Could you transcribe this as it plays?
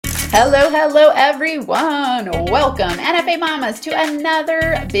Hello, everyone. Welcome, NFA Mamas, to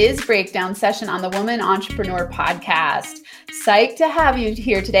another Biz Breakdown session on the Woman Entrepreneur Podcast. Psyched to have you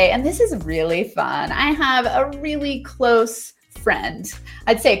here today. And this is really fun. I have a really close friend,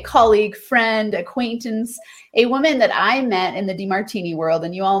 I'd say colleague, friend, acquaintance, a woman that I met in the DeMartini world.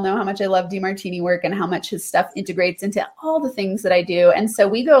 And you all know how much I love DeMartini work and how much his stuff integrates into all the things that I do. And so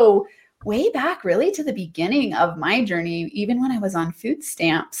we go way back really to the beginning of my journey, even when I was on food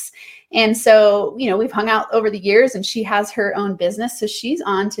stamps. And so, we've hung out over the years, and she has her own business. So she's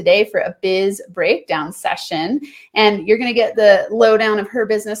on today for a biz breakdown session, and you're going to get the lowdown of her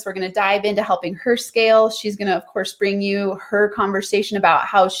business. We're going to dive into helping her scale. She's going to, of course, bring you her conversation about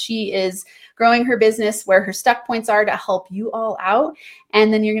how she is growing her business, where her stuck points are to help you all out.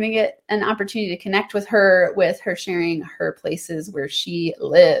 And then you're going to get an opportunity to connect with her sharing her places where she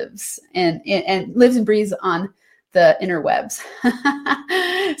lives and lives and breathes on the interwebs.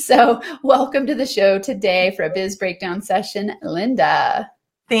 So welcome to the show today for a biz breakdown session, Linda.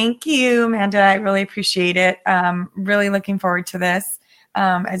 Thank you, Amanda. I really appreciate it. Really looking forward to this.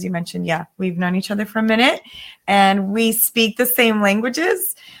 As you mentioned, we've known each other for a minute and we speak the same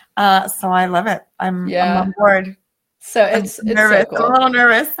languages. So I love it. I'm on board. So it's nervous. So cool. I'm a little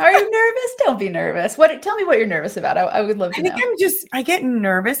nervous. Are you nervous? Don't be nervous. Tell me what you're nervous about. I would love to know. I get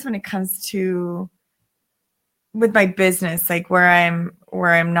nervous when it comes to with my business, like where I'm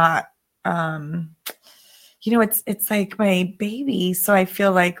not, it's like my baby. So I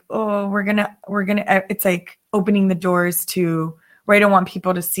feel like, we're gonna, it's like opening the doors to where I don't want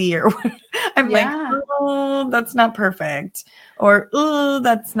people to see, or I'm like, that's not perfect, or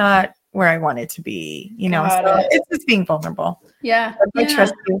that's not where I want it to be, so it's just being vulnerable. Yeah. I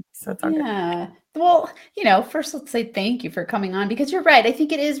trust you. So it's all good. Well, first let's say thank you for coming on, because you're right. I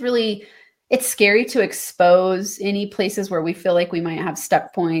think it's scary to expose any places where we feel like we might have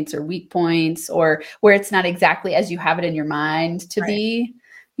stuck points or weak points, or where it's not exactly as you have it in your mind to be.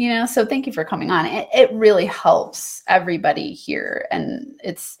 So thank you for coming on. It really helps everybody here. And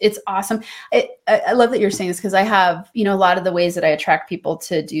it's awesome. I love that you're saying this, because I have, a lot of the ways that I attract people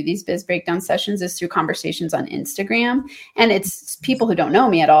to do these biz breakdown sessions is through conversations on Instagram. And it's people who don't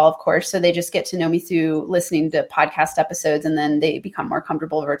know me at all, of course. So they just get to know me through listening to podcast episodes, and then they become more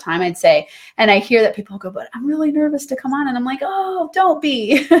comfortable over time, I'd say. And I hear that people go, but I'm really nervous to come on. And I'm like, oh, don't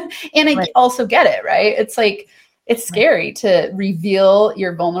be. And I also get it, right? It's like, it's scary to reveal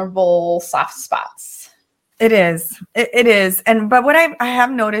your vulnerable soft spots. It is. It is. But what I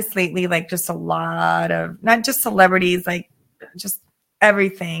have noticed lately, like just a lot of, not just celebrities, like just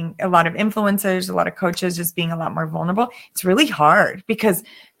everything, a lot of influencers, a lot of coaches just being a lot more vulnerable. It's really hard because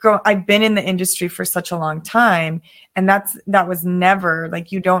I've been in the industry for such a long time, and that was never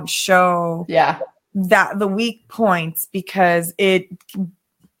like, you don't show that the weak points, because it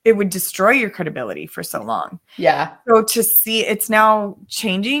would destroy your credibility for so long. Yeah. So to see it's now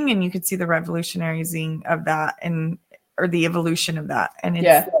changing, and you could see the revolutionizing of that or the evolution of that. And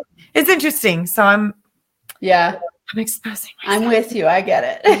it's interesting. So I'm exposing myself. I'm with you. I get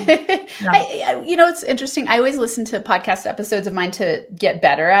it. It's interesting. I always listen to podcast episodes of mine to get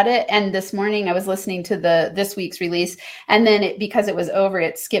better at it. And this morning I was listening to this week's release, and then because it was over,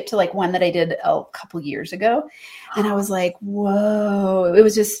 it skipped to like one that I did a couple years ago. And I was like, whoa, it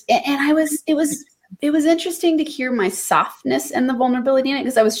was just, it was interesting to hear my softness and the vulnerability in it,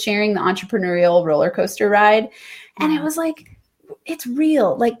 because I was sharing the entrepreneurial roller coaster ride. And it was like, it's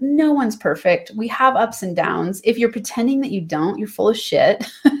real. Like, no one's perfect. We have ups and downs. If you're pretending that you don't, you're full of shit.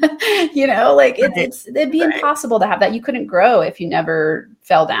 It'd be impossible to have that. You couldn't grow if you never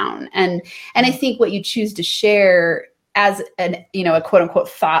fell down. And I think what you choose to share as a quote unquote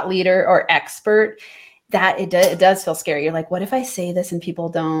thought leader or expert, that it does feel scary. You're like, what if I say this and people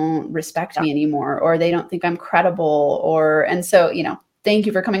don't respect me anymore, or they don't think I'm credible, and so, thank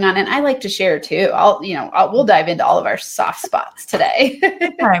you for coming on. And I like to share too. We'll dive into all of our soft spots today.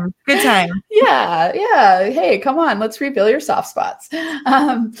 Good time. Yeah. Hey, come on, let's reveal your soft spots.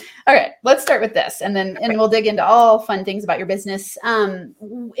 All right, let's start with this, and we'll dig into all fun things about your business.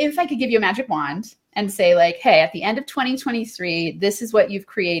 If I could give you a magic wand and say like, hey, at the end of 2023, this is what you've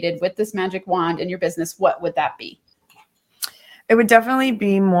created with this magic wand in your business, what would that be? It would definitely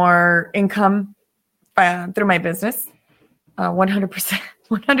be more income through my business.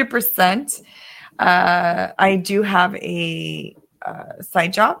 100%. I do have a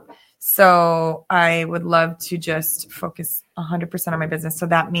side job, so I would love to just focus 100% on my business. So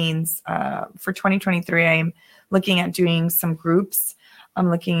that means for 2023, I'm looking at doing some groups. I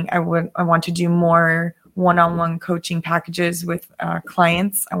want to do more one-on-one coaching packages with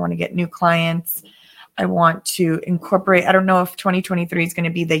clients. I want to get new clients. I want to incorporate, I don't know if 2023 is going to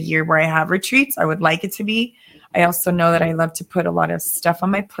be the year where I have retreats. I would like it to be. I also know that I love to put a lot of stuff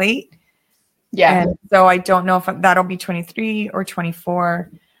on my plate. Yeah. And so I don't know if that'll be 23 or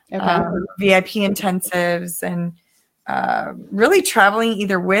 24. Okay. VIP intensives and really traveling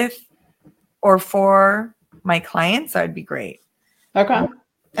either with or for my clients. That would be great. Okay.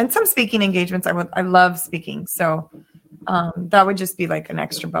 And some speaking engagements. I love speaking. So that would just be like an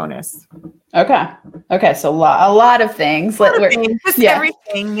extra bonus. Okay. So a lot of things. Just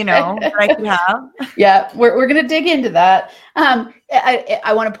everything, that I could have. Yeah. We're going to dig into that.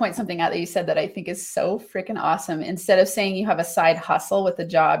 I want to point something out that you said that I think is so freaking awesome. Instead of saying you have a side hustle with a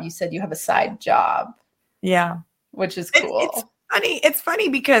job, you said you have a side job. Yeah. Which is cool. It's funny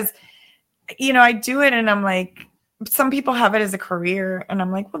because, I do it and I'm like, some people have it as a career and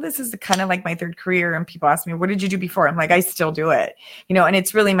I'm like, well, this is kind of like my third career. And people ask me, what did you do before? I'm like, I still do it, and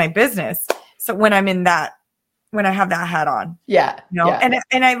it's really my business. So when I have that hat on,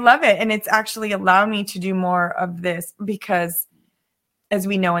 and I love it. And it's actually allowed me to do more of this because as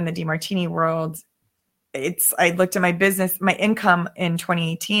we know in the DeMartini world, I looked at my business, my income in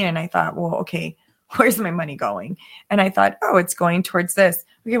 2018 and I thought, well, okay, where's my money going? And I thought, oh, it's going towards this.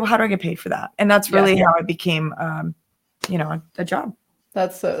 Okay, well, how do I get paid for that? And that's really how it became, a job.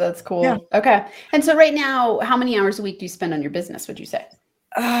 That's cool. Yeah. Okay. And so right now, how many hours a week do you spend on your business, would you say?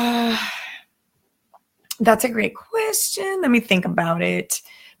 That's a great question. Let me think about it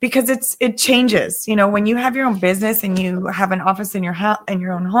because it changes. When you have your own business and you have an office in your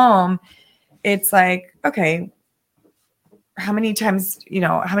own home, it's like, okay, how many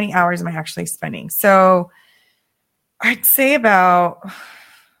hours am I actually spending? So I'd say about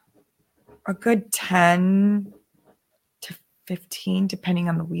a good 10 to 15, depending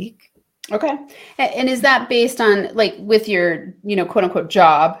on the week. Okay. And is that based on like with your, quote unquote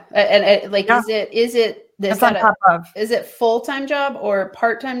job? And like, is it full-time job or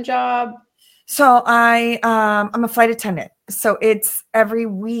part-time job? So I'm a flight attendant. So it's every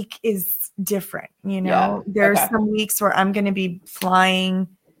week is different. There's some weeks where I'm going to be flying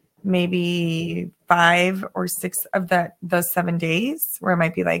maybe 5 or 6 of the 7 days where it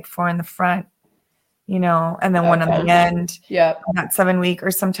might be like 4 in the front, and then 1 on the end. Yeah. That 7 week,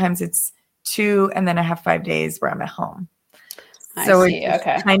 or sometimes it's 2 and then I have 5 days where I'm at home. So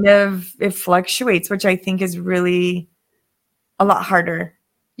it fluctuates, which I think is really a lot harder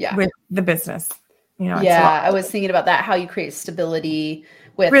with the business. I was thinking about that, how you create stability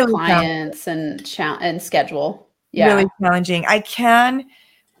with really clients and schedule. Yeah. Really challenging. I can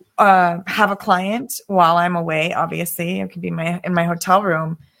have a client while I'm away. Obviously, it could be in my hotel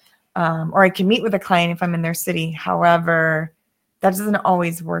room, or I can meet with a client if I'm in their city. However, that doesn't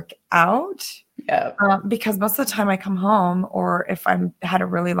always work out. Yeah. Because most of the time I come home, or if I'm had a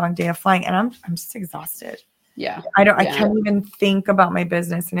really long day of flying, and I'm just exhausted. Yeah. I can't even think about my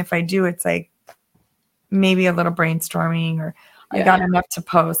business, and if I do, it's like maybe a little brainstorming, or I got enough to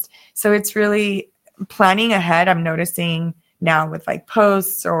post. So it's really planning ahead. I'm noticing now with like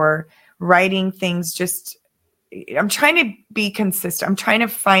posts or writing things, I'm trying to be consistent. I'm trying to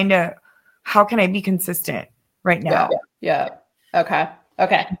find how can I be consistent right now? Yeah. Okay.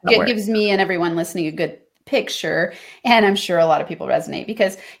 It gives me and everyone listening a good picture. And I'm sure a lot of people resonate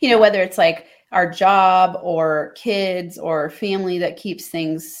because, whether it's like our job or kids or family that keeps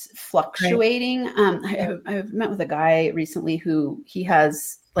things fluctuating. Right. I've met with a guy recently who he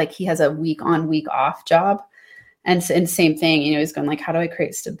has a week on, week off job. And same thing, he's going like, how do I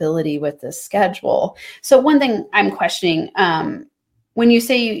create stability with this schedule? So one thing I'm questioning, when you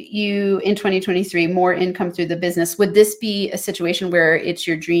say you in 2023, more income through the business, would this be a situation where it's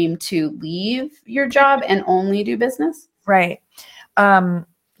your dream to leave your job and only do business? Right.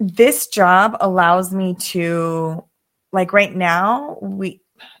 This job allows me to, like right now,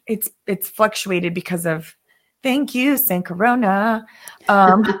 it's fluctuated because of, thank you, San Corona,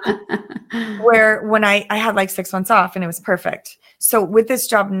 where when I had like 6 months off and it was perfect. So with this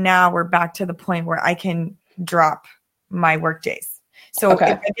job now, we're back to the point where I can drop my work days. So if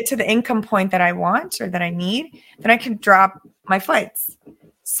I get to the income point that I want or that I need, then I can drop my flights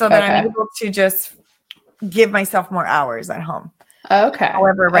so that I'm able to just give myself more hours at home. Okay.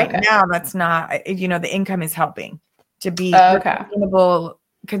 However, now that's not, the income is helping to be sustainable,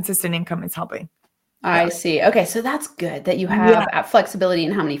 consistent income is helping. I see. Okay. So that's good that you have flexibility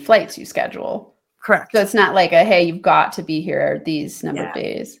in how many flights you schedule. Correct. So it's not like hey, you've got to be here these number of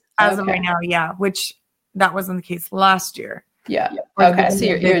days. As of right now, which that wasn't the case last year. Yeah. Okay. So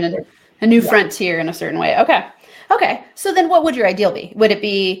you're in a new frontier in a certain way. Okay. Okay. So then what would your ideal be? Would it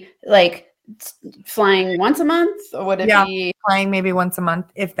be like flying once a month or would it be flying maybe once a month,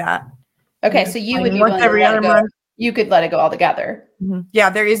 if that? Okay. So you would be once willing every to let other it go. month. You could let it go altogether. Yeah,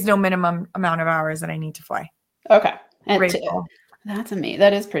 there is no minimum amount of hours that I need to fly. Okay. And Grateful. that's amazing.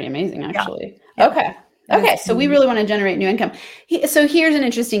 That is pretty amazing, actually. Yeah. Okay. Okay. So we really want to generate new income. So here's an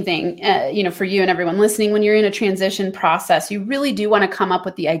interesting thing, for you and everyone listening, when you're in a transition process, you really do want to come up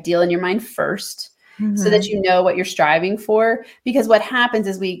with the ideal in your mind first. So that you know what you're striving for, because what happens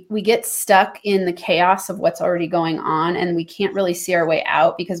is we get stuck in the chaos of what's already going on, and we can't really see our way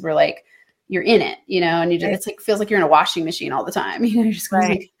out because we're like, you're in it, and it's like, feels like you're in a washing machine all the time. You're just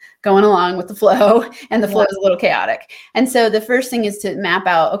like going along with the flow, and the flow is a little chaotic. And so the first thing is to map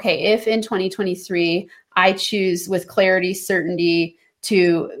out, okay, if in 2023, I choose with clarity, certainty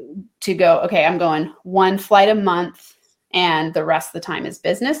to go, okay, I'm going one flight a month, and the rest of the time is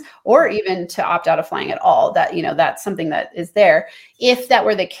business, or even to opt out of flying at all, that, that's something that is there. If that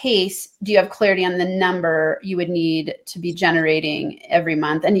were the case, do you have clarity on the number you would need to be generating every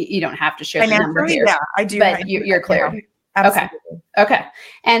month? And you don't have to share the number here. Yeah, I do. But you're clear. Absolutely. Okay.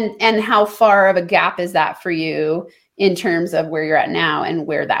 And how far of a gap is that for you in terms of where you're at now and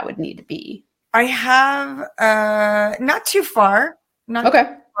where that would need to be? I have not too far. Not too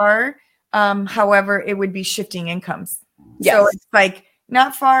far. However, it would be shifting incomes. Yes. So it's like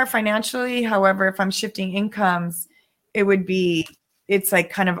not far financially. However, if I'm shifting incomes, it's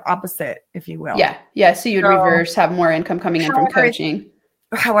like kind of opposite, if you will. Yeah. Yeah. So you'd reverse, have more income coming in from coaching.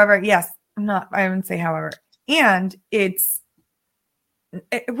 However, yes, I wouldn't say however. And it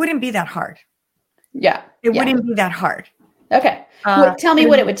wouldn't be that hard. Yeah. It wouldn't be that hard. Okay. Tell me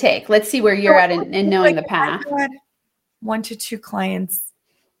what it would take. Let's see where you're at in knowing the path. 1 to 2 clients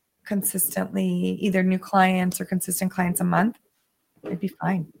consistently, either new clients or consistent clients a month, it'd be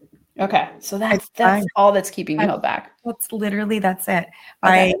fine. Okay. So that's all that's keeping you held back. That's it. Okay.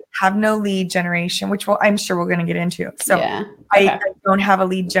 I have no lead generation, which I'm sure we're going to get into. So I don't have a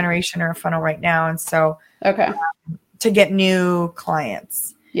lead generation or a funnel right now. And so to get new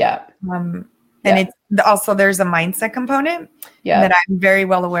clients. Yeah. And it's also, there's a mindset component that I'm very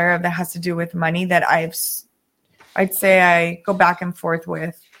well aware of that has to do with money that I'd say I go back and forth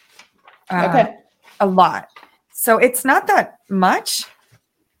with a lot. So it's not that much.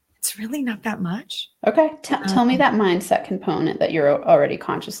 It's really not that much. Okay. Tell me that mindset component that you're already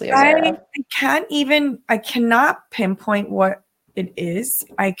consciously aware of. I cannot pinpoint what it is.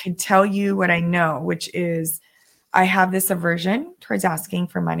 I can tell you what I know, which is I have this aversion towards asking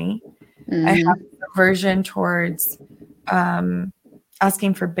for money. Mm-hmm. I have an aversion towards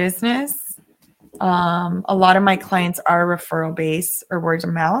asking for business. A lot of my clients are referral based or word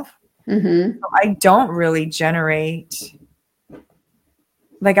of mouth. Mm-hmm. So I don't really generate.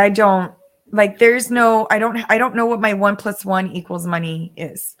 I don't know what my 1 + 1 = money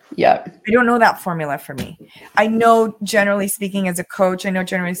is. Yeah. I don't know that formula for me. I know, generally speaking, as a coach, as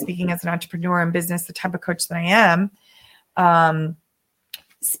an entrepreneur in business, the type of coach that I am,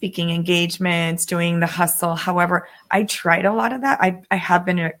 speaking engagements, doing the hustle. However, I tried a lot of that. I have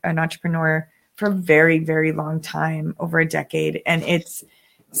been an entrepreneur for a very, very long time, over a decade. And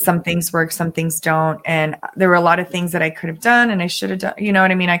some things work, some things don't. And there were a lot of things that I could have done and I should have done, you know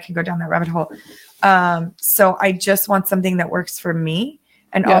what I mean? I could go down that rabbit hole. So I just want something that works for me.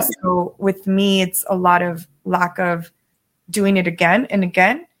 And also with me, it's a lot of lack of doing it again and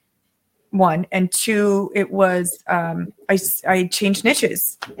again. 1 and 2, it was, I changed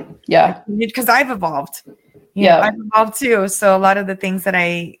niches. Yeah. Because I've evolved. I've evolved too. So a lot of the things that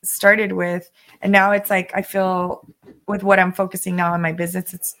I started with, and now it's like, I feel with what I'm focusing now on my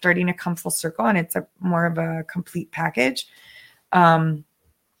business, it's starting to come full circle and it's more of a complete package. So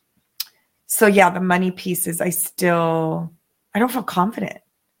the money pieces, I don't feel confident.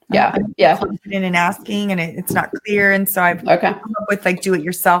 I don't feel confident in asking, and it's not clear. And so I've come up with do it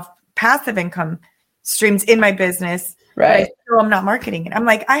yourself passive income streams in my business. Right. But I'm not marketing it. I'm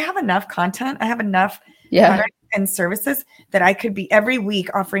like, I have enough content. I have enough products and services that I could be every week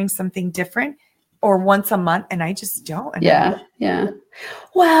offering something different or once a month. And I just don't. Yeah.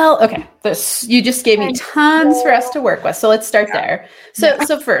 Well, okay. You just gave me tons for us to work with. So let's start there.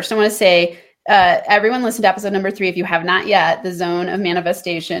 So first I want to say, everyone listen to episode number 3. If you have not yet, the Zone of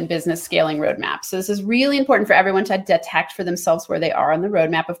Manifestation Business Scaling Roadmap. So this is really important for everyone to detect for themselves where they are on the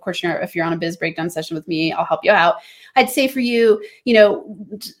roadmap. Of course, if you're on a biz breakdown session with me, I'll help you out. I'd say for you,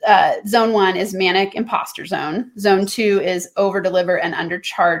 zone 1 is manic imposter zone. Zone 2 is over deliver and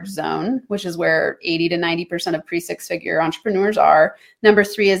undercharge zone, which is where 80 to 90% of pre-6-figure entrepreneurs are. Number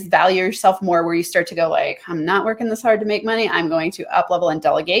 3 is value yourself more, where you start to go I'm not working this hard to make money. I'm going to up level and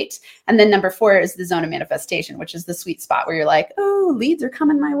delegate. And then number 4 is the zone of manifestation, which is the sweet spot where you're like, oh, leads are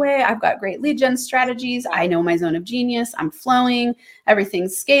coming my way. I've got great lead gen strategies. I know my zone of genius. I'm flowing.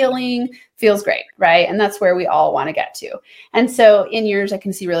 Everything's scaling. feels great, right? And that's where we all want to get to. And so in yours, I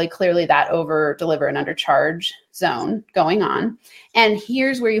can see really clearly that over deliver and undercharge zone going on. And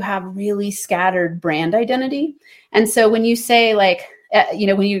here's where you have really scattered brand identity. And so when you say like,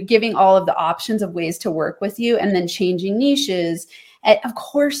 when you're giving all of the options of ways to work with you and then changing niches, of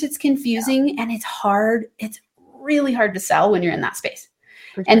course it's confusing and it's hard. It's really hard to sell when you're in that space.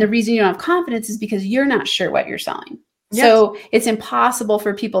 Sure. And the reason you don't have confidence is because you're not sure what you're selling. Yes. So it's impossible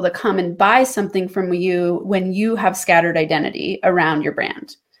for people to come and buy something from you when you have scattered identity around your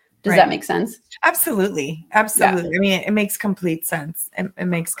brand. Does that make sense? Absolutely. Absolutely. Yeah. I mean, it makes complete sense. It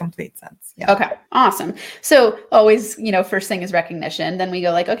makes complete sense. Yeah. Okay. Awesome. So always, first thing is recognition. Then we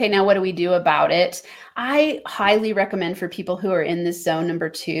go like, okay, now what do we do about it? I highly recommend for people who are in this zone number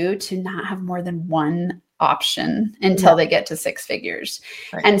 2 to not have more than one option until they get to 6 figures.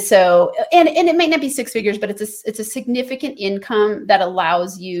 Right. And so, and it might not be 6 figures, but it's a significant income that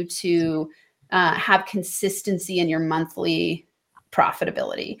allows you to have consistency in your monthly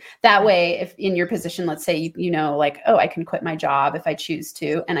profitability. That way, if in your position, let's say, I can quit my job if I choose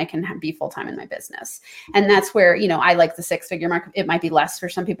to, and I can be full-time in my business. And that's where, I like the 6-figure mark. It might be less for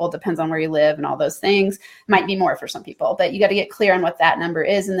some people. It depends on where you live and all those things. It might be more for some people, but you got to get clear on what that number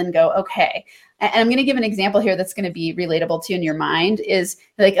is and then go, okay. And I'm going to give an example here that's going to be relatable to you in your mind is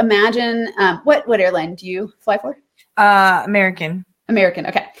like, imagine, what airline do you fly for? American.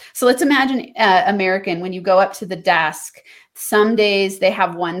 Okay. So let's imagine American, when you go up to the desk, some days they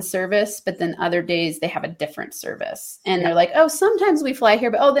have one service, but then other days they have a different service. And they're like, oh, sometimes we fly here,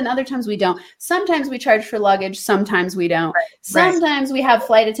 but then other times we don't. Sometimes we charge for luggage. Sometimes we don't. Right. Sometimes we have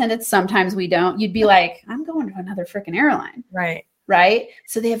flight attendants. Sometimes we don't. You'd be like, I'm going to another freaking airline. Right.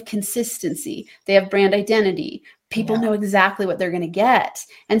 So they have consistency. They have brand identity. People know exactly what they're going to get.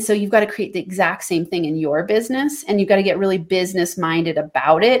 And so you've got to create the exact same thing in your business, and you've got to get really business minded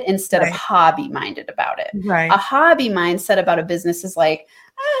about it instead of hobby minded about it. Right. A hobby mindset about a business is like,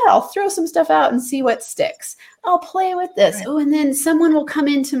 I'll throw some stuff out and see what sticks. I'll play with this. Right. Oh, and then someone will come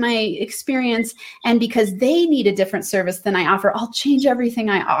into my experience, and because they need a different service than I offer, I'll change everything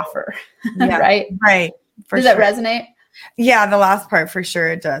I offer. Right. Does that resonate? Yeah, the last part for sure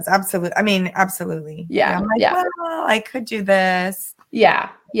it does. Absolutely. I mean, absolutely. Yeah. I'm like, well, I could do this. Yeah.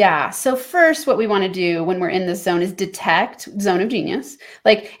 So first, what we want to do when we're in this zone is detect zone of genius.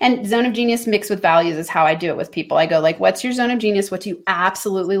 And zone of genius mixed with values is how I do it with people. I go like, what's your zone of genius? What do you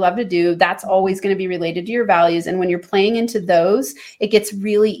absolutely love to do? That's always going to be related to your values. And when you're playing into those, it gets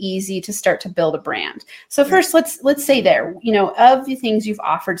really easy to start to build a brand. So first, let's say there, of the things you've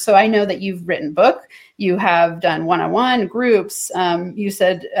offered. So I know that you've written book, you have done one-on-one groups. You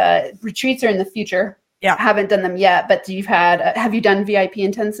said retreats are in the future. Yeah. I haven't done them yet, but have you done VIP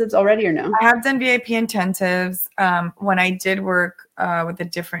intensives already or no? I have done VIP intensives. When I did work with a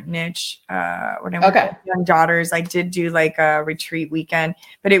different niche, when I worked with young daughters, I did do like a retreat weekend,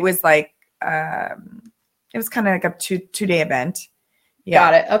 but it was like, it was kind of like a two-day event.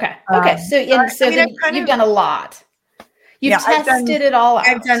 Yeah. Got it. Okay. So you've done a lot. You've tested it all out.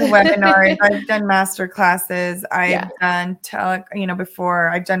 I've done webinars. I've done master classes. I've done before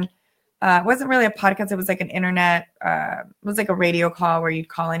I've done, it wasn't really a podcast. It was like an internet, it was like a radio call where you'd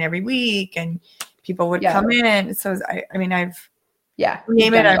call in every week and people would come in. So I've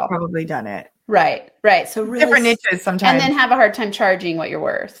probably done it. Right. So really different niches sometimes. And then have a hard time charging what you're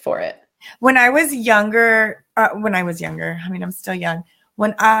worth for it. When I was younger, I mean, I'm still young.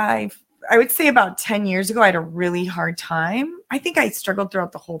 When I would say about 10 years ago, I had a really hard time. I think I struggled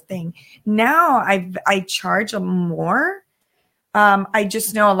throughout the whole thing. Now I charge more. I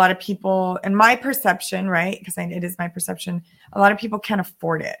just know a lot of people, and my perception, right? Because it is my perception, a lot of people can't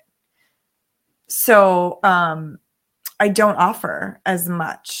afford it. So I don't offer as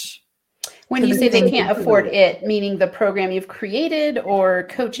much. When you say they can't afford it, meaning the program you've created or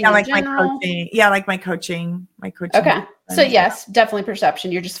coaching in general? Like my coaching. Okay. So yes, definitely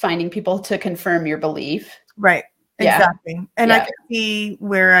perception. You're just finding people to confirm your belief. Right. Exactly. And I could see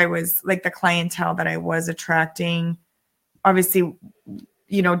where I was, like the clientele that I was attracting, obviously,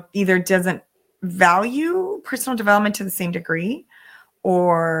 either doesn't value personal development to the same degree,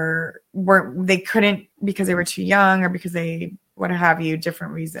 or they couldn't because they were too young or because they, what have you,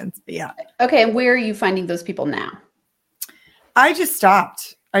 different reasons. But yeah. Okay. And where are you finding those people now? I just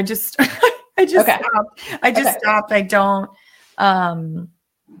stopped. Stopped. I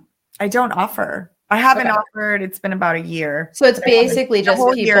don't offer. I haven't offered. It's been about a year. So it's basically just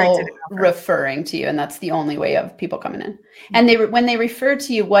people referring to you, and that's the only way of people coming in. And when they refer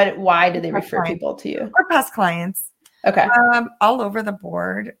to you, why do they refer people to you? Or past clients. Okay. All over the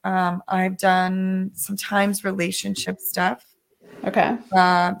board. I've done sometimes relationship stuff. Okay.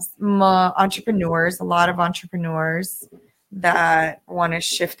 Entrepreneurs, a lot of entrepreneurs that want to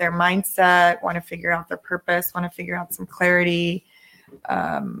shift their mindset, want to figure out their purpose, want to figure out some clarity.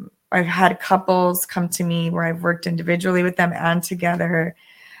 I've had couples come to me where I've worked individually with them and together.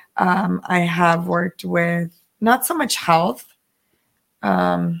 I have worked with not so much health,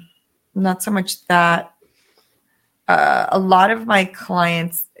 not so much that. A lot of my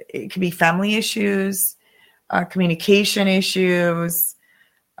clients, it could be family issues, communication issues.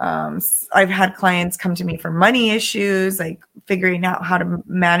 I've had clients come to me for money issues, like figuring out how to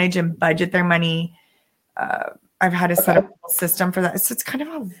manage and budget their money. I've had to set up a system for that. So it's kind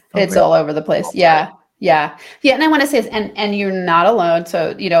of all over the place. Yeah. Yeah. Yeah. And I want to say, and you're not alone.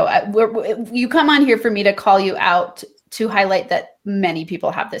 So, you come on here for me to call you out to highlight that many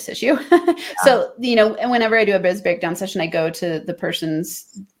people have this issue. So, and whenever I do a biz breakdown session, I go to the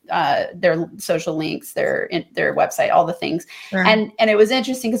person's, their social links, their website, all the things. Sure. And it was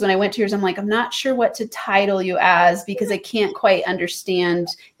interesting because when I went to yours, I'm like, I'm not sure what to title you as because I can't quite understand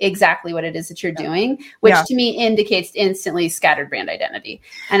exactly what it is that you're doing, which to me indicates instantly scattered brand identity.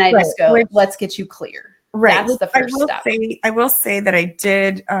 And I just go, let's get you clear. Right. That's the first step. I will say that I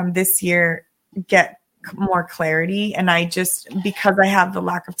did this year get more clarity, and I just, because I have the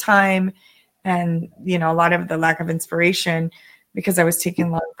lack of time and a lot of the lack of inspiration, because I was taking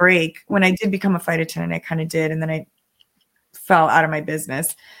a long break. When I did become a flight attendant, I kind of did, and then I fell out of my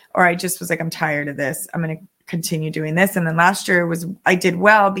business, or I just was like, I'm tired of this, I'm going to continue doing this. And then last year I did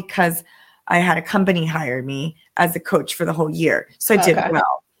well because I had a company hire me as a coach for the whole year, so I did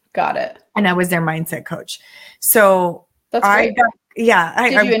well. Got it. And I was their mindset coach. So that's great.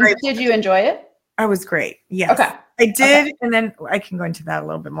 Did you enjoy it? I was great. Yes. Okay. I did. Okay. And then I can go into that a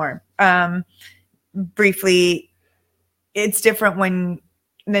little bit more. Briefly, it's different when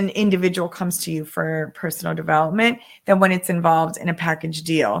an individual comes to you for personal development than when it's involved in a package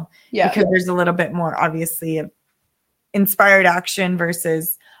deal. Yeah. Because there's a little bit more, obviously, of inspired action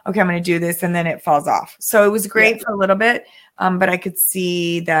versus, okay, I'm going to do this, and then it falls off. So it was great for a little bit. But I could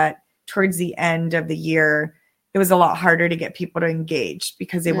see that towards the end of the year, it was a lot harder to get people to engage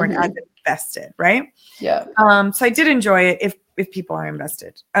because they weren't as invested, right? Yeah. So I did enjoy it if people are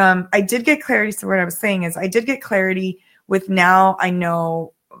invested. I did get clarity. So what I was saying is I did get clarity with, now I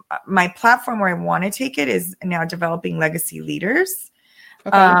know my platform where I want to take it is now developing legacy leaders.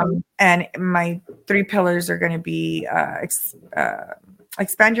 Okay. And my 3 pillars are going to be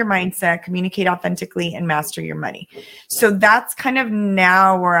expand your mindset, communicate authentically, and master your money. So that's kind of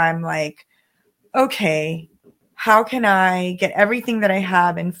now where I'm like, okay, how can I get everything that I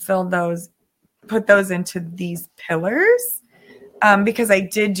have and put those into these pillars? Because I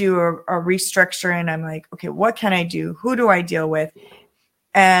did do a restructure, and I'm like, okay, what can I do? Who do I deal with?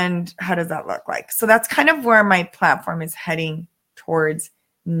 And how does that look like? So that's kind of where my platform is heading towards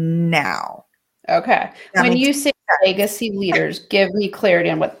now. Okay. When you say legacy leaders, give me clarity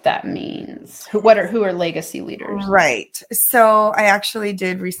on what that means. Who are legacy leaders? Right. So I actually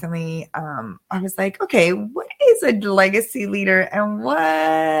did recently, I was like, okay, what is a legacy leader and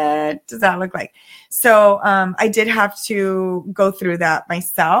what does that look like? So I did have to go through that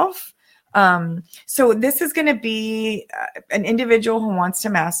myself. So this is going to be an individual who wants to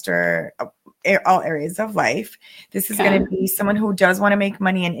master all areas of life. This is going to be someone who does want to make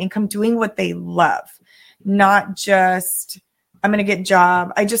money and income doing what they love, not just, I'm going to get a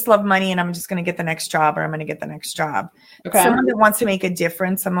job. I just love money and I'm just going to get the next job, or I'm going to get the next job. Okay. Someone that wants to make a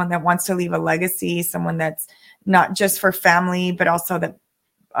difference, someone that wants to leave a legacy, someone that's not just for family, but also that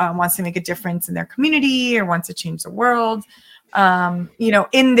wants to make a difference in their community or wants to change the world,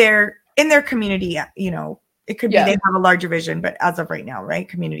 in their community. It could be they have a larger vision, but as of right now, right?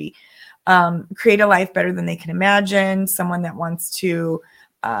 Community. Create a life better than they can imagine. Someone that wants to,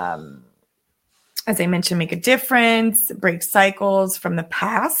 as I mentioned, make a difference, break cycles from the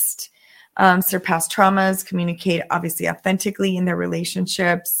past, surpass traumas, communicate obviously authentically in their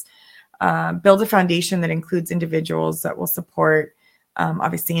relationships, build a foundation that includes individuals that will support,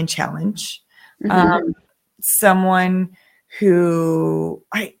 obviously, and challenge. Someone who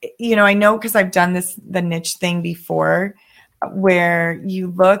I know, because I've done the niche thing before, where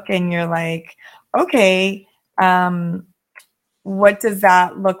you look and you're like, okay, what does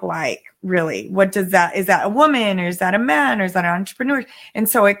that look like? Really? is that a woman, or is that a man, or is that an entrepreneur? And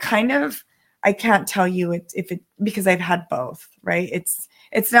so it kind of, I can't tell you because I've had both, right?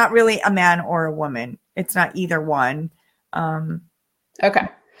 It's not really a man or a woman. It's not either one. Okay.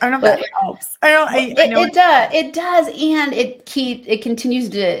 I don't know if that helps. I know it does. And it continues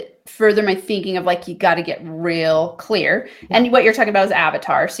to further my thinking of like, you got to get real clear. And what you're talking about is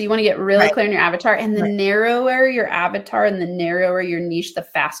avatar. So you want to get really clear on your avatar, and the narrower your avatar and the narrower your niche, the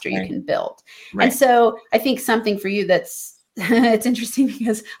faster you can build. And so I think something for you that's, it's interesting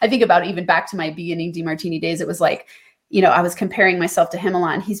because I think about even back to my beginning DeMartini days, it was like, you know, I was comparing myself to him a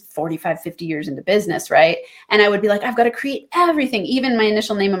lot, and he's 45, 50 years into business, right? And I would be like, I've got to create everything. Even my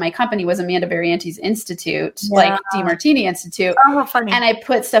initial name of my company was Amanda Barrientos Institute, like DeMartini Institute. Oh, funny. And I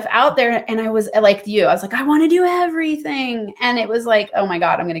put stuff out there, and I was like you. I was like, I want to do everything. And it was like, oh my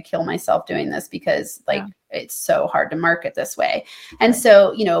God, I'm going to kill myself doing this because like it's so hard to market this way. And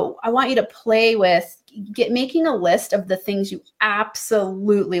so, you know, I want you to play with making a list of the things you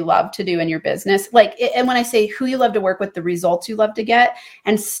absolutely love to do in your business. Like, and when I say who you love to work with, the results you love to get,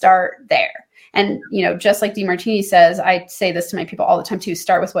 and start there. And, you know, just like DeMartini says, I say this to my people all the time too,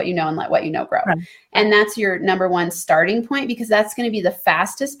 start with what you know and let what you know grow. Right. And that's your number one starting point, because that's going to be the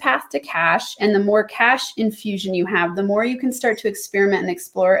fastest path to cash. And the more cash infusion you have, the more you can start to experiment and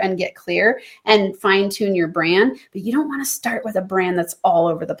explore and get clear and fine tune your brand. But you don't want to start with a brand that's all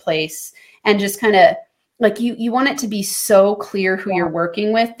over the place and just kind of like you want it to be so clear who you're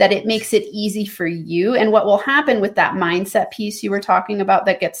working with that it makes it easy for you. And what will happen with that mindset piece you were talking about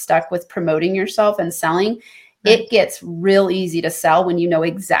that gets stuck with promoting yourself and selling, it gets real easy to sell when you know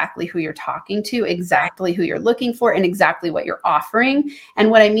exactly who you're talking to, exactly who you're looking for, and exactly what you're offering. And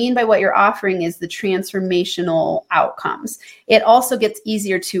what I mean by what you're offering is the transformational outcomes. It also gets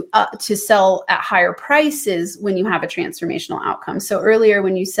easier to sell at higher prices when you have a transformational outcome. So earlier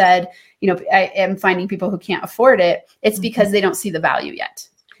when you said, you know, I am finding people who can't afford it, it's because they don't see the value yet.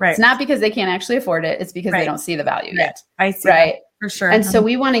 Right. It's not because they can't actually afford it. It's because they don't see the value yet. I see. Right. That, for sure. And so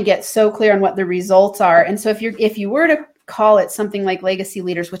we want to get so clear on what the results are. And so if you were to call it something like legacy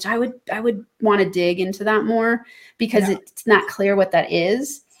leaders, which I would want to dig into that more, because it's not clear what that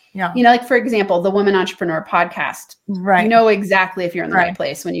is. Yeah. You know, like for example, the Woman Entrepreneur podcast, you know exactly if you're in the right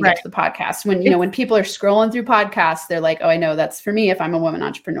place when you get to the podcast. When, you know, when people are scrolling through podcasts, they're like, oh, I know that's for me if I'm a woman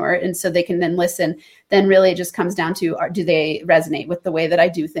entrepreneur. And so they can then listen. Then really it just comes down to, do they resonate with the way that I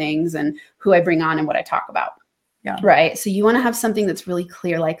do things and who I bring on and what I talk about? Yeah. Right. So you want to have something that's really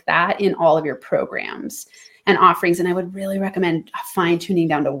clear like that in all of your programs and offerings. And I would really recommend fine tuning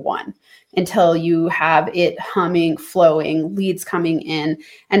down to one until you have it humming, flowing, leads coming in.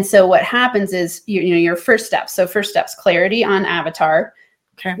 And so what happens is, you know, your first steps. So first steps, clarity on avatar,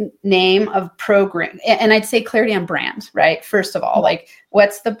 name of program. And I'd say clarity on brand, right? First of all, like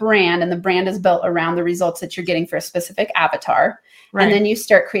what's the brand? And the brand is built around the results that you're getting for a specific avatar. Right. And then you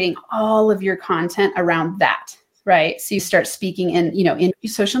start creating all of your content around that. Right. So you start speaking in, you know, in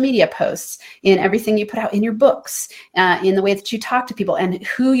your social media posts, in everything you put out, in your books, in the way that you talk to people, and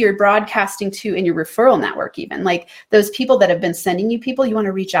who you're broadcasting to in your referral network. Even like those people that have been sending you people, you want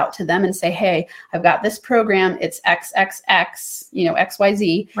to reach out to them and say, hey, I've got this program. It's XXX, you know,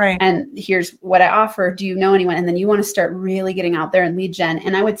 XYZ. Right. And here's what I offer. Do you know anyone? And then you want to start really getting out there and lead gen.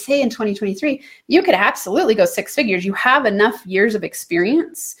 And I would say in 2023, you could absolutely go 6 figures. You have enough years of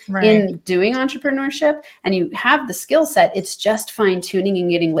experience in doing entrepreneurship, and you have the skill set. It's just fine tuning and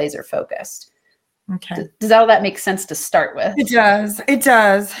getting laser focused. Okay. Does all that make sense to start with? It does. It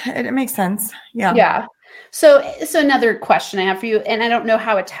does. It makes sense. Yeah. Yeah. So another question I have for you, and I don't know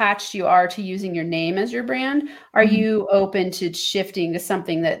how attached you are to using your name as your brand. Are you open to shifting to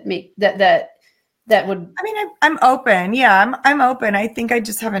something that would? I mean, I'm open. Yeah, I'm open. I think I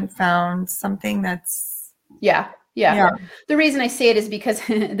just haven't found something that's. Yeah. The reason I say it is because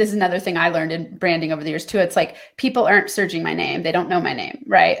this is another thing I learned in branding over the years too. It's like people aren't searching my name. They don't know my name,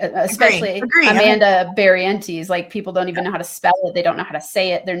 right? Especially Amanda Barrientos. Like people don't even know how to spell it. They don't know how to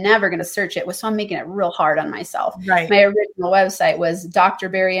say it. They're never going to search it. So I'm making it real hard on myself. Right. My original website was Dr.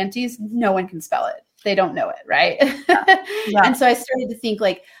 Barrientos. No one can spell it. They don't know it, right? Yeah. And so I started to think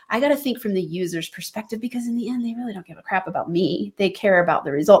like, I got to think from the user's perspective, because in the end, they really don't give a crap about me. They care about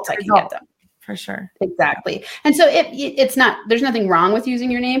the results I can get them. For sure. Exactly. And so it's not, there's nothing wrong with using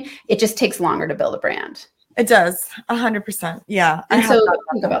your name. It just takes longer to build a brand. It does. 100%. Yeah. And so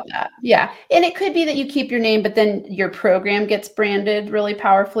think about that. Yeah. And it could be that you keep your name, but then your program gets branded really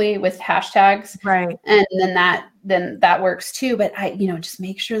powerfully with hashtags. Right. And then that works too. But just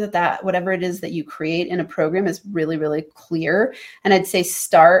make sure that whatever it is that you create in a program is really, really clear. And I'd say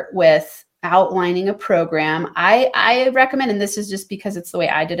start with outlining a program. I recommend, and this is just because it's the way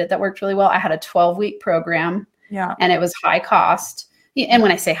I did it that worked really well. I had a 12-week program. Yeah. And it was high cost. And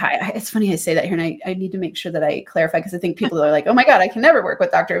when I say high, it's funny I say that here, and I need to make sure that I clarify, because I think people are like, oh my God, I can never work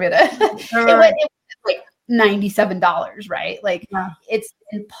with Dr. Amanda. It was like $97, right? Like it's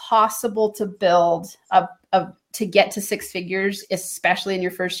impossible to build a to get to six figures, especially in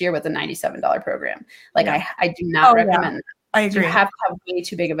your first year, with a $97 program. Like I do not recommend that. I agree. You have to have way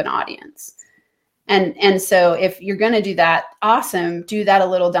too big of an audience. And so if you're going to do that, awesome, do that a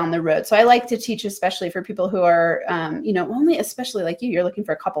little down the road. So I like to teach, especially for people who are, only, especially like you're looking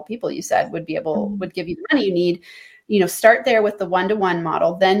for a couple people, you said would give you the money you need. Start there with the one-to-one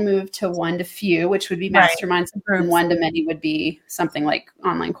model, then move to one-to-few, which would be masterminds, and one-to-many would be something like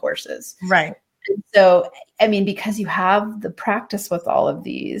online courses. Right. And so, because you have the practice with all of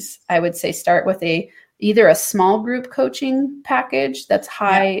these, I would say start with either a small group coaching package that's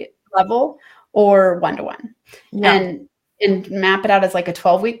high level, or one-to-one, and map it out as like a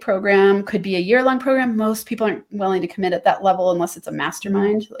 12-week program. Could be a year-long program. Most people aren't willing to commit at that level unless it's a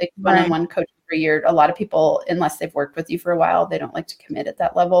mastermind, like one-on-one coaching for a year. A lot of people, unless they've worked with you for a while, they don't like to commit at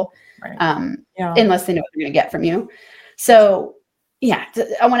that level, unless they know what they're going to get from you. So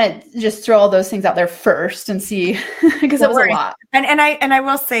I want to just throw all those things out there first and see, because it was a lot. And I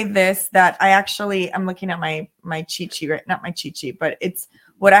will say this, that I'm looking at my cheat sheet, right? Not my cheat sheet, but it's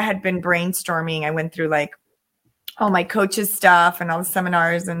what I had been brainstorming. I went through like all my coaches stuff and all the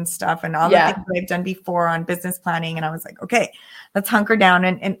seminars and stuff and all the things that I've done before on business planning. And I was like, okay, let's hunker down.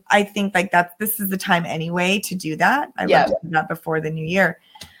 And I think like this is the time anyway to do that. I love to do that before the new year.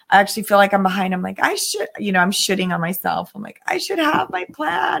 I actually feel like I'm behind. I'm like, I'm shitting on myself. I'm like, I should have my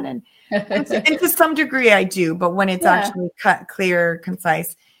plan. And to some degree I do, but when it's actually cut, clear,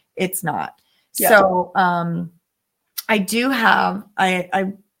 concise, it's not. Yeah. So, I do have,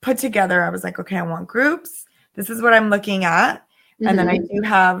 I put together, I was like, okay, I want groups. This is what I'm looking at. Mm-hmm. And then I do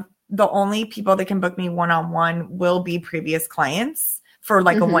have the only people that can book me one-on-one will be previous clients for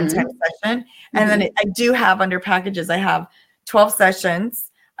like a one-time session. And then I do have under packages, I have 12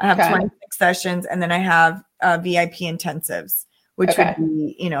 sessions. I have 26 sessions, and then I have VIP intensives, which would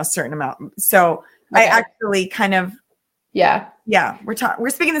be, a certain amount. So I actually kind of, we're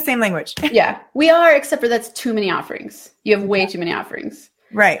speaking the same language. We are, except for that's too many offerings. You have way too many offerings.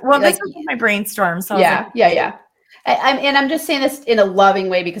 Right. Well, this was my brainstorm. So I'm just saying this in a loving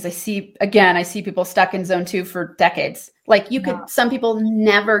way, because I see people stuck in zone 2 for decades. Like some people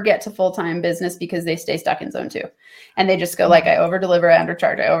never get to full-time business because they stay stuck in zone 2 and they just go like, I over-deliver, I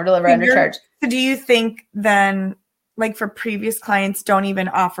undercharge. So do you think then, like for previous clients, don't even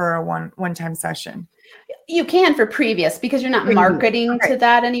offer a one-time session? You can for previous, because you're not marketing to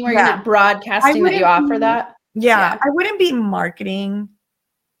that anywhere. You're not broadcasting that you offer that. I wouldn't be marketing.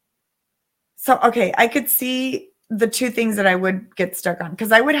 So, okay, I could see the two things that I would get stuck on,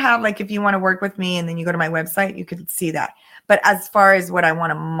 because I would have, like, if you want to work with me and then you go to my website, you could see that. But as far as what I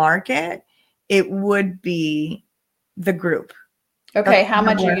want to market, it would be the group. Okay, how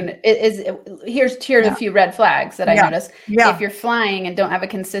much are you going to, here's a few red flags that I noticed. If you're flying and don't have a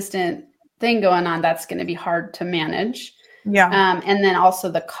consistent thing going on, that's going to be hard to manage. And then also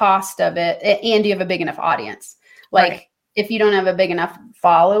the cost of it, and do you have a big enough audience? Like, if you don't have a big enough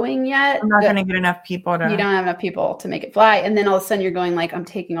following yet, I'm not going to get enough people you don't have enough people to make it fly. And then all of a sudden you're going like, I'm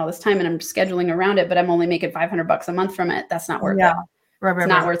taking all this time and I'm scheduling around it, but I'm only making $500 a month from it. That's not worth it. It's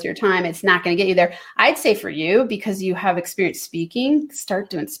not worth your time. It's not going to get you there. I'd say for you, because you have experience speaking, start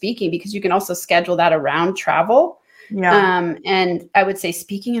doing speaking, because you can also schedule that around travel. And I would say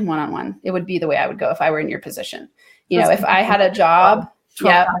speaking and one-on-one, it would be the way I would go if I were in your position. If I had a job,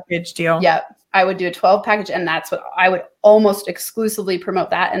 package deal. I would do a 12 package, and that's what I would almost exclusively promote,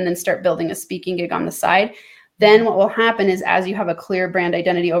 that, and then start building a speaking gig on the side. Then what will happen is, as you have a clear brand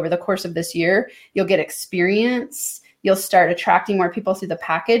identity over the course of this year, you'll get experience. You'll start attracting more people through the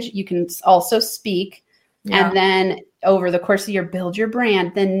package. You can also speak. And then over the course of the year, build your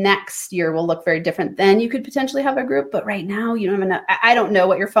brand. Then next year will look very different. Then you could potentially have a group. But right now, you don't have enough. I don't know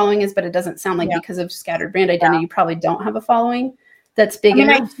what your following is, but it doesn't sound like because of scattered brand identity, you probably don't have a following that's big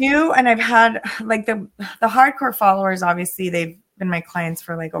enough. I do, and I've had like the hardcore followers. Obviously, they've been my clients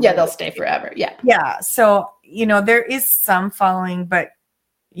for like over they'll stay forever. So there is some following, but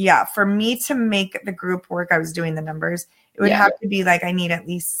for me to make the group work, I was doing the numbers. It would have to be like I need at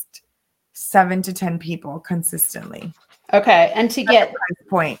least 7 to 10 people consistently. Okay, and to get price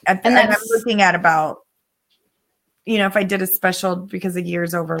point, and I'm looking at about, if I did a special because the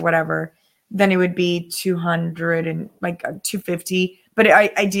year's over, whatever, then it would be 200 and like 250. But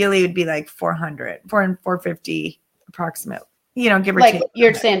ideally, it would be like 450 approximately. Give or take. Like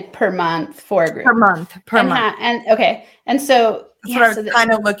you're saying per month for a group. Per month. And okay, and so that's what I was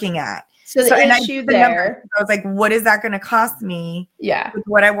kind of looking at. So the issue there, I was like, what is that going to cost me? With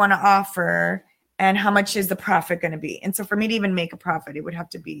what I want to offer, and how much is the profit going to be? And so for me to even make a profit, it would have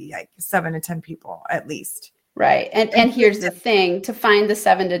to be like 7 to 10 people at least. Right. And here's the thing, to find the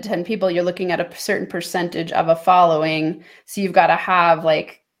 7 to 10 people, you're looking at a certain percentage of a following. So you've got to have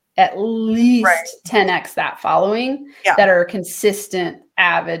like at least 10x that following that are consistent,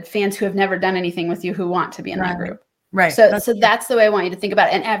 avid fans who have never done anything with you, who want to be in that group. Right. So that's the way I want you to think about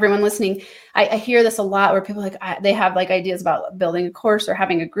it. And everyone listening, I hear this a lot where people they have like ideas about building a course or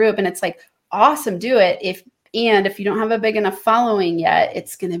having a group. And it's like, awesome, do it. If you don't have a big enough following yet,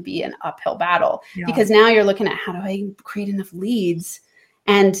 it's going to be an uphill battle because now you're looking at how do I create enough leads,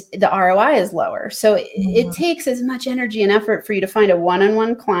 and the ROI is lower. So it takes as much energy and effort for you to find a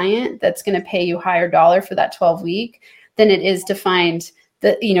one-on-one client that's going to pay you higher dollar for that 12-week than it is to find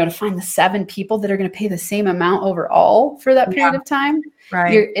the 7 people that are going to pay the same amount overall for that period of time.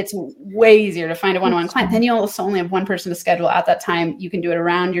 Right. It's way easier to find a one-on-one client. Then you also only have one person to schedule at that time. You can do it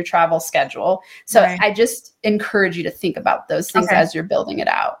around your travel schedule. So I just encourage you to think about those things as you're building it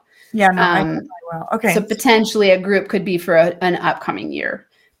out. Yeah, no, I really will. Okay. So potentially a group could be for an upcoming year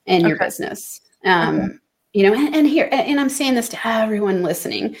in your business. And I'm saying this to everyone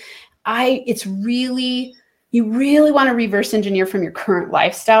listening. You really want to reverse engineer from your current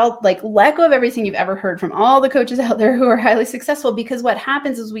lifestyle, like let go of everything you've ever heard from all the coaches out there who are highly successful, because what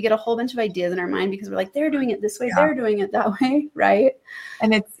happens is we get a whole bunch of ideas in our mind because we're like, they're doing it this way, they're doing it that way. Right.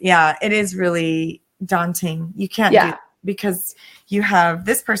 And it is really daunting. You can't do it because you have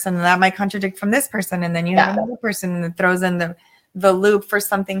this person and that might contradict from this person. And then you have another person that throws in the loop for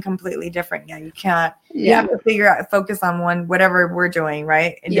something completely different. Yeah. You can't, you have to focus on whatever we're doing,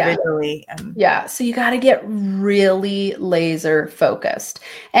 right? Individually. So you got to get really laser focused.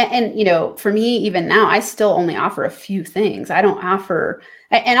 And for me, even now, I still only offer a few things. I don't offer,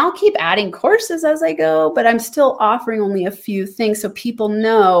 and I'll keep adding courses as I go, but I'm still offering only a few things. So people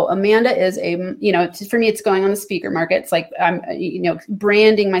know Amanda is for me, it's going on the speaker market. It's like, I'm,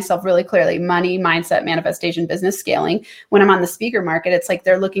 branding myself really clearly: money, mindset, manifestation, business scaling. When I'm on the speaker market, it's like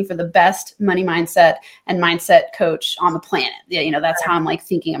they're looking for the best money mindset and mindset coach on the planet. That's how I'm like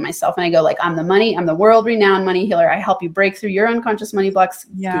thinking of myself. And I go like, I'm the world renowned money healer. I help you break through your unconscious money blocks to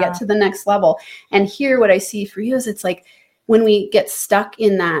get to the next level. And here, what I see for you is it's like, when we get stuck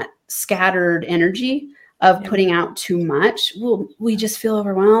in that scattered energy of putting out too much, we just feel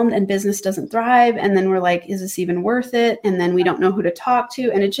overwhelmed and business doesn't thrive. And then we're like, is this even worth it? And then we don't know who to talk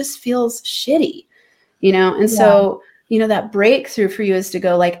to. And it just feels shitty, So, that breakthrough for you is to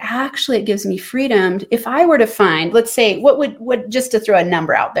go like, actually, it gives me freedom. If I were to find, let's say, what just to throw a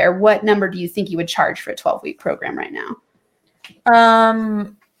number out there, what number do you think you would charge for a 12-week program right now?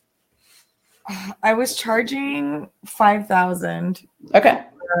 I was charging $5,000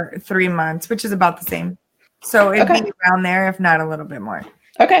 for 3 months, which is about the same. So it'd be around there, if not a little bit more.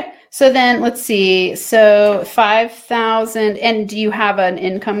 Okay. So then let's see. So 5,000. And do you have an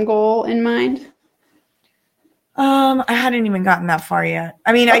income goal in mind? I hadn't even gotten that far yet.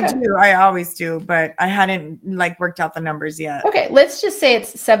 I mean, I always do, but I hadn't worked out the numbers yet. Okay. Let's just say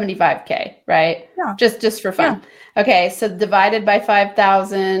it's 75K, right? Yeah. Just for fun. Yeah. Okay. So divided by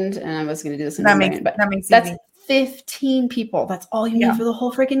 5,000, and I was going to do this in a second, but that's easy. 15 people. That's all you need for the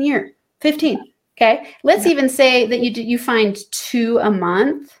whole freaking year. 15. Okay. Let's even say that you find 2 a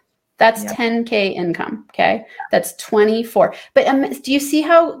month. That's 10K income. Okay. That's 24. But do you see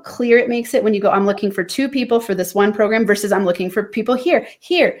how clear it makes it when you go, I'm looking for 2 people for this one program versus I'm looking for people here.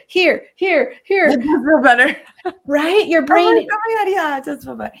 It does feel better. Right? Your brain. It does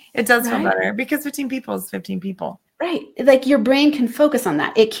feel better. It does feel better because 15 people is 15 people. Right. Like your brain can focus on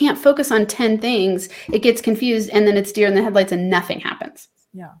that. It can't focus on 10 things. It gets confused and then it's deer in the headlights and nothing happens.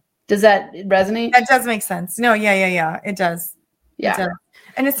 Yeah. Does that resonate? That does make sense. No. Yeah. It does. Yeah. It does.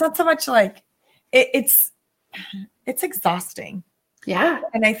 And it's not so much like it's exhausting. Yeah.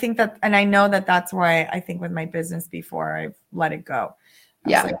 And I think and I know that's why I think with my business before I've let it go. I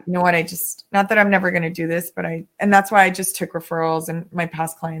was like, you know what? Not that I'm never going to do this, but and that's why I just took referrals and my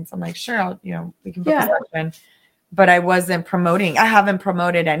past clients. I'm like, sure, we can book a session, but I wasn't promoting. I haven't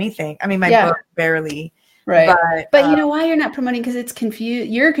promoted anything. I mean, my book barely. Right. But you know why you're not promoting? Because it's confused.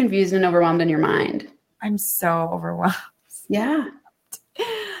 You're confused and overwhelmed in your mind. I'm so overwhelmed. Yeah.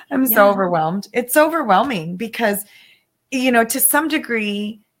 I'm so overwhelmed. It's overwhelming because, to some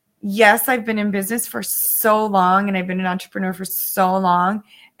degree, yes, I've been in business for so long and I've been an entrepreneur for so long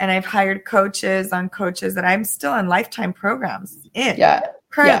and I've hired coaches on coaches that I'm still in lifetime programs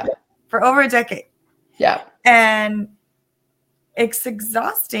currently for over a decade. Yeah. And it's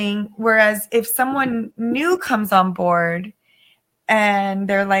exhausting. Whereas if someone new comes on board and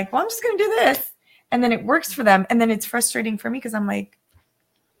they're like, well, I'm just going to do this. And then it works for them. And then it's frustrating for me because I'm like,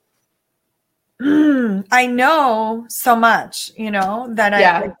 I know so much,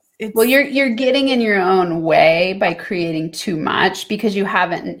 that well, you're getting in your own way by creating too much because you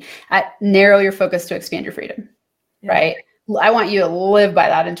haven't narrow your focus to expand your freedom, right? I want you to live by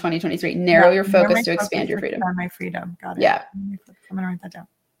that in 2023. Narrow your focus to expand your freedom. My freedom. Got it. Yeah. I'm going to write that down.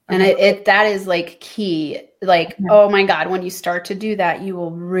 And that is like key. Like, oh my God, when you start to do that, you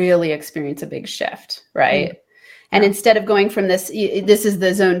will really experience a big shift, right? Yeah. And instead of going from this is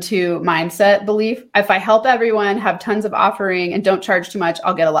the zone 2 mindset belief. If I help everyone, have tons of offering and don't charge too much,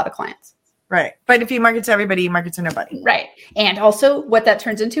 I'll get a lot of clients. Right. But if you market to everybody, you market to nobody. Right. And also what that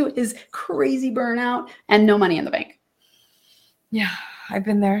turns into is crazy burnout and no money in the bank. Yeah. I've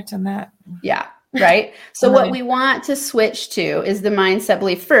been there, done that. Yeah. Right. So what we want to switch to is the mindset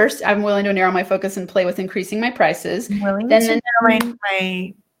belief. First, I'm willing to narrow my focus and play with increasing my prices. I'm willing to narrow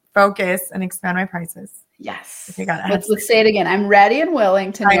my focus and expand my prices. Yes. Okay, got it. Let's say it again. I'm ready and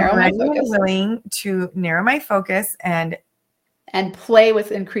willing to narrow my focus. I'm willing to narrow my focus and play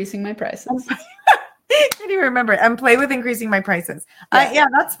with increasing my prices. I can't even remember. And play with increasing my prices. Yeah,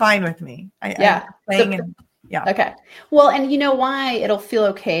 that's fine with me. Yeah. Okay. Well, and you know why it'll feel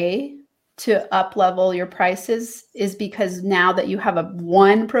okay to up level your prices is because now that you have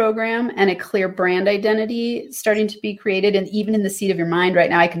one program and a clear brand identity starting to be created, and even in the seat of your mind right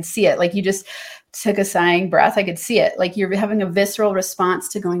now, I can see it. Like you just took a sighing breath. I could see it. Like you're having a visceral response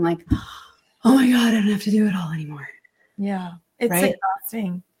to going like, oh my God, I don't have to do it all anymore. Yeah. It's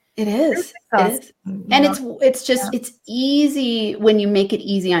exhausting. It is. It is. And it's easy when you make it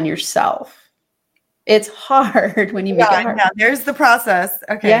easy on yourself. It's hard when you make it hard. Yeah, there's the process.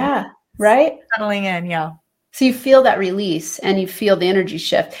 Okay. Yeah. Right? Settling in. Yeah. So you feel that release and you feel the energy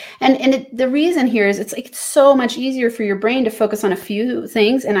shift. And the reason here is it's so much easier for your brain to focus on a few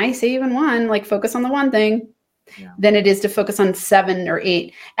things. And I say even one, like focus on the one thing than it is to focus on 7 or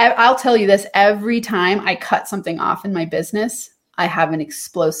 8. I'll tell you this, every time I cut something off in my business, I have an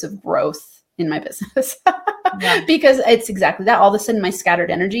explosive growth in my business because it's exactly that. All of a sudden my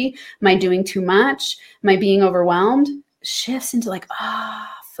scattered energy, my doing too much, my being overwhelmed shifts into like,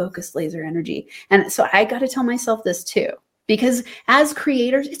 focused laser energy. And so I got to tell myself this too, because as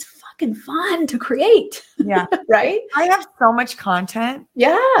creators, it's fucking fun to create. Yeah. Right. I have so much content.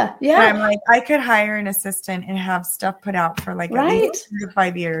 Yeah. Yeah. I'm like, I could hire an assistant and have stuff put out for like at least 3 to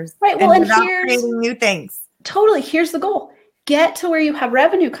 5 years. Right. Well, and without creating new things. Totally. Here's the goal. Get to where you have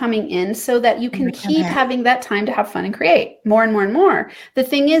revenue coming in so that you can keep having that time to have fun and create more and more and more. The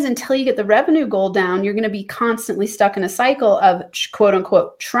thing is, until you get the revenue goal down, you're going to be constantly stuck in a cycle of quote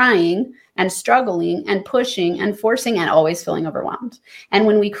unquote trying and struggling and pushing and forcing and always feeling overwhelmed. And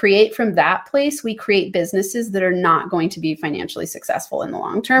when we create from that place, we create businesses that are not going to be financially successful in the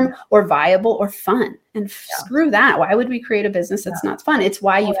long term or viable or fun. And screw that. Why would we create a business that's not fun? It's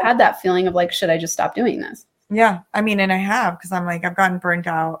why you've had that feeling of like, should I just stop doing this? Yeah. I mean, and I have, because I'm like, I've gotten burnt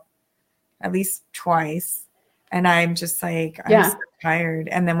out at least twice. And I'm just like, I'm so tired.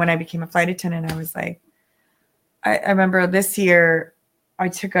 And then when I became a flight attendant, I was like, I remember this year I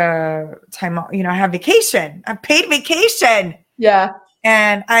took a time, I have vacation, a paid vacation. Yeah.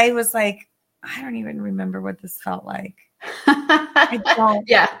 And I was like, I don't even remember what this felt like. I don't.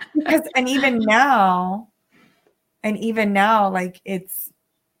 Yeah. Because, and even now, like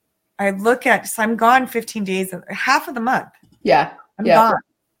I look at, so I'm gone 15 days, half of the month. Yeah. I'm gone.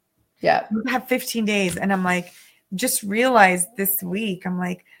 Yeah. I have 15 days. And I'm like, just realized this week, I'm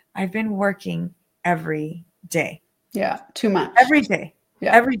like, I've been working every day. Yeah. Too much. Every day.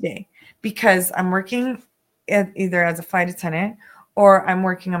 Yeah. Every day. Because I'm working either as a flight attendant or I'm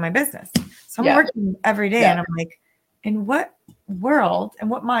working on my business. So I'm working every day. And I'm like, in what world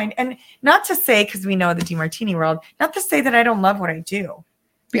and what mind? And not to say, because we know the DeMartini world, not to say that I don't love what I do.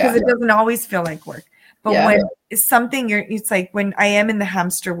 Because it doesn't always feel like work. But when it's something it's like when I am in the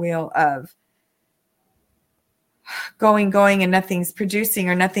hamster wheel of going, and nothing's producing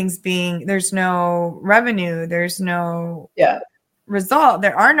or nothing's being, there's no revenue, there's no result.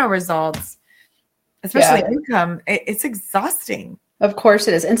 There are no results, especially income. It's exhausting. Of course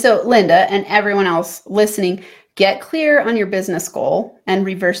it is. And so Linda and everyone else listening, get clear on your business goal and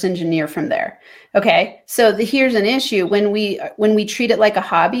reverse engineer from there. Okay. So here's an issue. When we treat it like a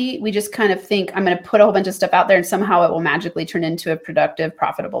hobby, we just kind of think I'm going to put a whole bunch of stuff out there and somehow it will magically turn into a productive,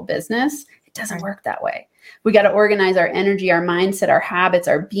 profitable business. It doesn't work that way. We got to organize our energy, our mindset, our habits,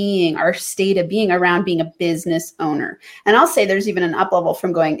 our being, our state of being around being a business owner. And I'll say there's even an up level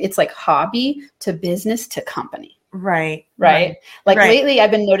from going, it's like hobby to business to company. Right. Like lately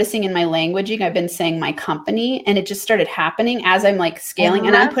I've been noticing in my languaging, I've been saying my company, and it just started happening as I'm like scaling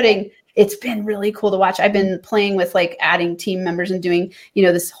and I'm putting It's been really cool to watch. I've been playing with like adding team members and doing,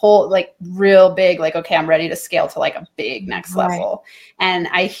 this whole like real big, like, okay, I'm ready to scale to like a big next level. And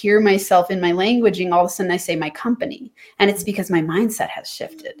I hear myself in my languaging, all of a sudden I say my company, and it's because my mindset has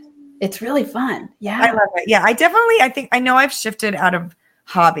shifted. It's really fun. Yeah. I love it. Yeah. I know I've shifted out of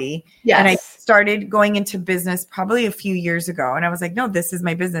hobby and I started going into business probably a few years ago. And I was like, no, this is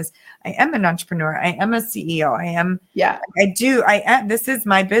my business. I am an entrepreneur. I am a CEO. This is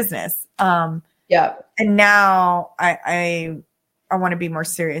my business. And now I want to be more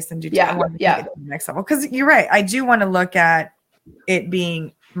serious and I want to take it to the next level. Cause you're right. I do want to look at it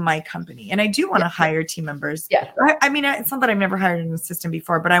being my company, and I do want to hire team members. I mean, it's not that I've never hired an assistant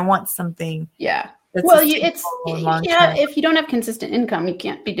before, but I want something. If you don't have consistent income, you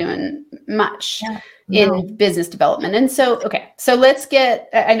can't be doing much in business development. And so let's get,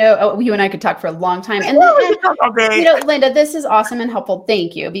 I know you and I could talk for a long time. And Linda, this is awesome and helpful.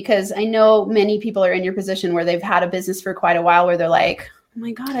 Thank you. Because I know many people are in your position where they've had a business for quite a while where they're like, oh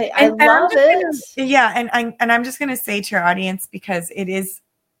my God, I love it. And I'm just going to say to your audience, because it is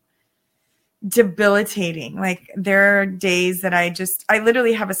debilitating. Like there are days that I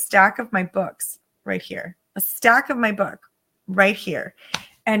literally have a stack of my books right here, a stack of my book right here.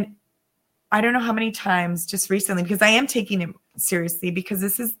 And I don't know how many times just recently, because I am taking it seriously, because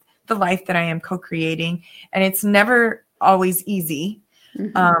this is the life that I am co-creating, and it's never always easy.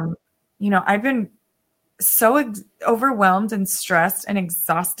 Mm-hmm. I've been so overwhelmed and stressed and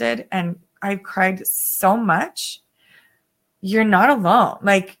exhausted, and I've cried so much. You're not alone.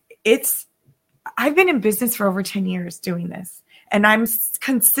 Like I've been in business for over 10 years doing this. And I'm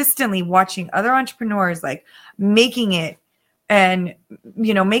consistently watching other entrepreneurs like making it and,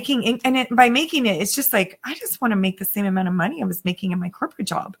 by making it, it's just like, I just want to make the same amount of money I was making in my corporate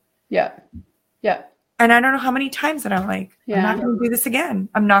job. Yeah. Yeah. And I don't know how many times that I'm like, I'm not going to do this again.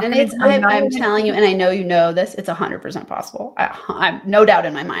 I'm telling you, and I know you know this, it's 100% possible. I'm no doubt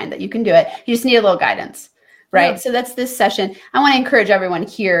in my mind that you can do it. You just need a little guidance. Right. Yeah. So that's this session. I want to encourage everyone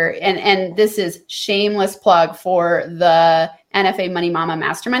here. And this is shameless plug for the NFA Money Mama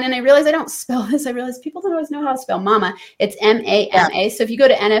Mastermind. And I realize I don't spell this. I realize people don't always know how to spell mama. It's MAMA. So if you go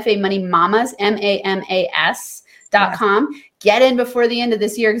to NFA Money Mamas, MAMAS.com, get in before the end of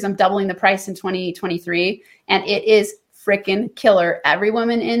this year, because I'm doubling the price in 2023. And it is freaking killer. Every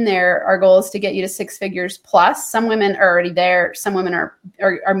woman in there, our goal is to get you to 6 figures plus. Some women are already there. Some women are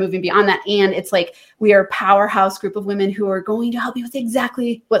moving beyond that. And it's like, we are a powerhouse group of women who are going to help you with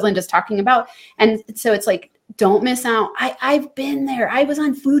exactly what Linda's talking about. And so it's like, don't miss out. I've been there. I was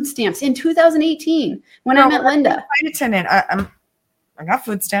on food stamps in 2018 when I met Linda. Flight attendant. I got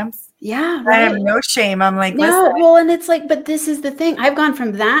food stamps. Yeah. Right. I have no shame. I'm like, no, well, and it's like, but this is the thing. I've gone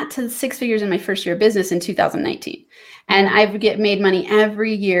from that to 6 figures in my first year of business in 2019. And I've made money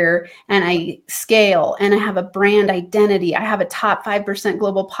every year, and I scale, and I have a brand identity. I have a top 5%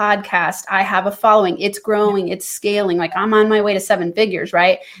 global podcast. I have a following. It's growing. It's scaling. Like I'm on my way to 7 figures,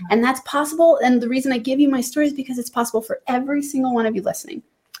 right? And that's possible. And the reason I give you my story is because it's possible for every single one of you listening.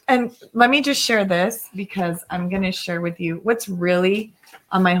 And let me just share this, because I'm going to share with you what's really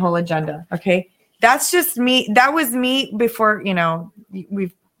on my whole agenda. Okay. That's just me. That was me before,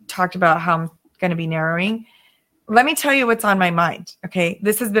 we've talked about how I'm going to be narrowing. Let me tell you what's on my mind. Okay.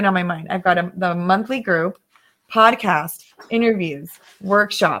 This has been on my mind. I've got the monthly group, podcast, interviews,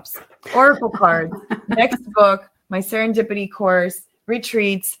 workshops, oracle cards, next book, my serendipity course,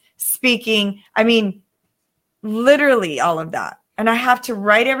 retreats, speaking. I mean, literally all of that. And I have to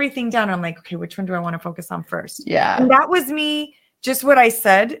write everything down. I'm like, okay, which one do I want to focus on first? Yeah. And that was me, just what I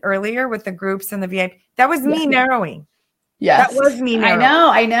said earlier with the groups and the VIP. That was me narrowing. Yes. That was me narrowing.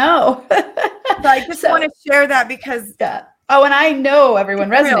 I know. So I just want to share that because. Yeah. Oh, and I know everyone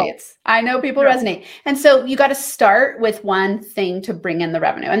resonates. I know people resonate. And so you got to start with one thing to bring in the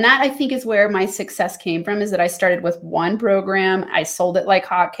revenue. And that, I think, is where my success came from, is that I started with one program. I sold it like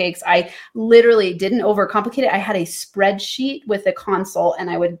hotcakes. I literally didn't overcomplicate it. I had a spreadsheet with a console, and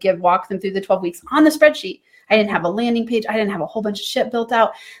I would walk them through the 12 weeks on the spreadsheet. I didn't have a landing page. I didn't have a whole bunch of shit built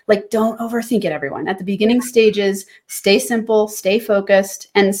out. Like, don't overthink it, everyone. At the beginning stages, stay simple, stay focused.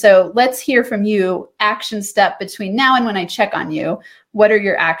 And so let's hear from you, action step between now and when I check on you. What are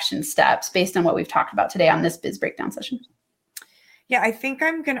your action steps based on what we've talked about today on this Biz Breakdown session? Yeah, I think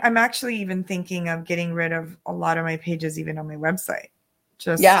I'm actually even thinking of getting rid of a lot of my pages, even on my website.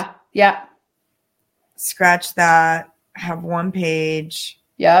 Just scratch that, have one page.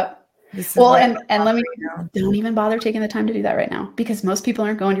 Yep. Well, and let me, don't even bother taking the time to do that right now, because most people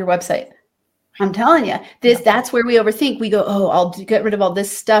aren't going to your website. I'm telling you, that's where we overthink. We go, oh, I'll get rid of all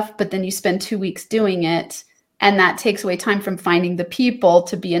this stuff. But then you spend 2 weeks doing it, And that takes away time from finding the people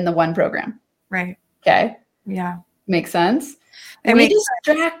to be in the one program. Right. Okay. Yeah. Makes sense. We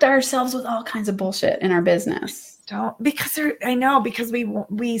distract ourselves with all kinds of bullshit in our business. Because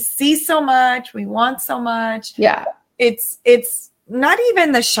we see so much, we want so much. Yeah. It's not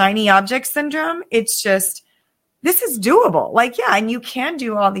even the shiny object syndrome. It's just, this is doable. Like, yeah, and you can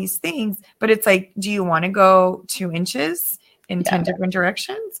do all these things, but it's like, do you want to go 2 inches in 10 different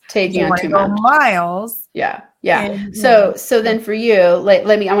directions? Taking on 2 miles. Yeah. Yeah. And, so then for you, I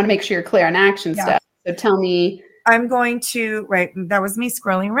want to make sure you're clear on action steps. So tell me. I'm going to, that was me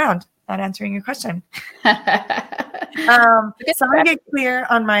scrolling around, not answering your question. So I'm going to get clear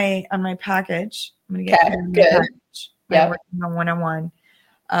on my package. I'm going to get clear on my package. Yeah. Working on one-on-one.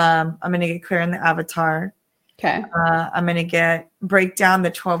 I'm going to get clear on the avatar. Okay. I'm going to break down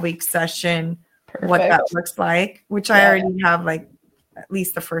the 12-week session, what that looks like, which I already have, like, at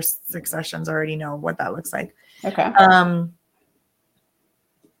least the first 6 sessions I already know what that looks like. Okay.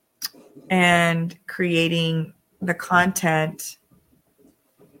 And creating the content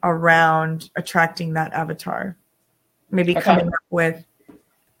around attracting that avatar. Maybe coming up with,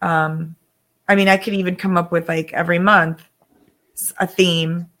 I could even come up with, like, every month a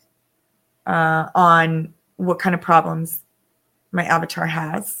theme on what kind of problems my avatar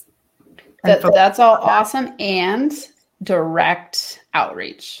has. That's all awesome. And direct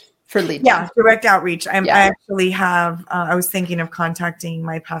outreach for leads. Yeah, direct outreach. I actually have, I was thinking of contacting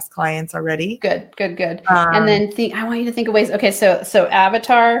my past clients already. Good. And then I want you to think of ways. Okay. So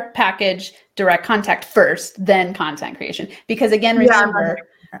avatar, package, direct contact first, then content creation. Because again,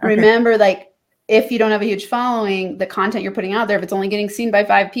 remember, like, if you don't have a huge following, the content you're putting out there, if it's only getting seen by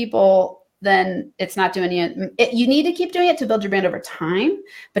 5 people, then it's not doing it. You need to keep doing it to build your brand over time,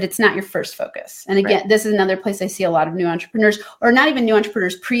 but it's not your first focus. And again, this is another place I see a lot of new entrepreneurs, or not even new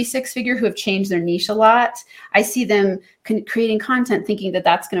entrepreneurs, pre-6-figure, who have changed their niche a lot. I see them creating content thinking that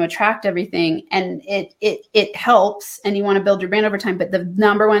that's going to attract everything, and it helps, and you want to build your brand over time. But the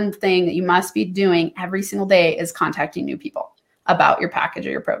number one thing that you must be doing every single day is contacting new people about your package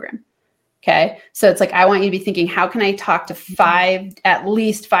or your program. Okay. So it's like, I want you to be thinking, how can I talk to at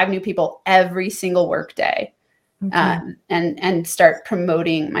least 5 new people every single work day, and start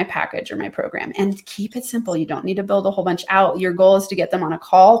promoting my package or my program, and keep it simple. You don't need to build a whole bunch out. Your goal is to get them on a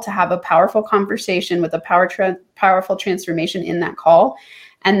call, to have a powerful conversation with a powerful transformation in that call.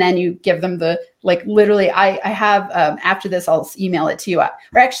 And then you give them literally, I have, after this, I'll email it to you. Or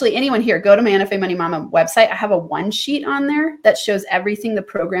actually, anyone here, go to my NFA Money Mama website. I have a 1-sheet on there that shows everything the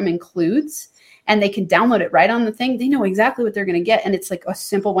program includes, and they can download it right on the thing. They know exactly what they're going to get. And it's like a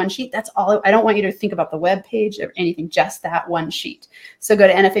simple 1-sheet. That's all. I don't want you to think about the web page or anything, just that 1-sheet. So go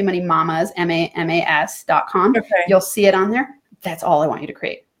to NFA Money Mamas, MAMAS.com. Okay. You'll see it on there. That's all I want you to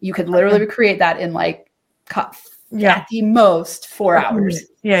create. You could literally create that in at the most 4 hours.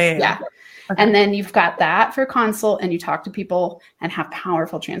 Yeah. Okay. And then you've got that for consult, and you talk to people and have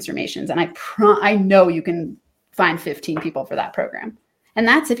powerful transformations. And I know you can find 15 people for that program. And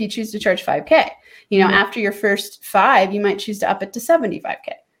that's if you choose to charge $5,000. After your first 5, you might choose to up it to $75,000.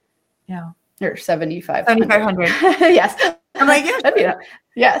 Yeah. Or $7,500. Yes. I'm like,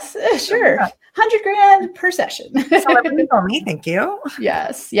 yes, sure. $100,000 per session. Celebrity only. Thank you.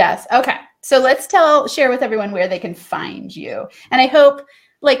 Yes. Okay. So let's share with everyone where they can find you. And I hope,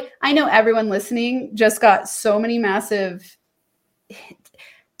 I know everyone listening just got so many massive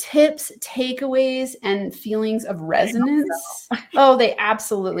tips, takeaways, and feelings of resonance. Oh, they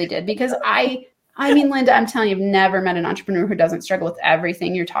absolutely did. Because I mean, Linda, I'm telling you, I've never met an entrepreneur who doesn't struggle with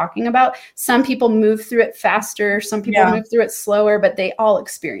everything you're talking about. Some people move through it faster. Some people move through it slower, but they all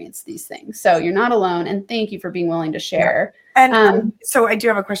experience these things. So you're not alone. And thank you for being willing to share. And so I do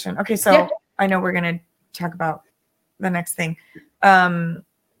have a question. Okay. So I know we're going to talk about the next thing.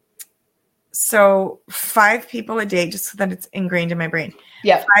 So 5 people a day, just so that it's ingrained in my brain.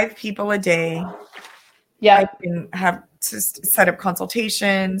 Yeah. 5 people a day. Yeah. I can have to set up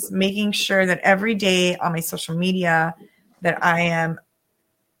consultations, making sure that every day on my social media that I am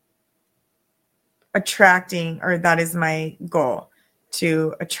attracting, or that is my goal,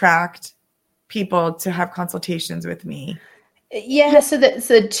 to attract people to have consultations with me. Yeah. So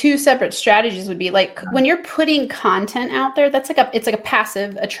the 2 separate strategies would be when you're putting content out there, it's like a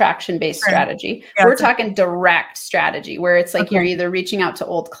passive attraction based strategy. Yeah, we're talking direct strategy where it's you're either reaching out to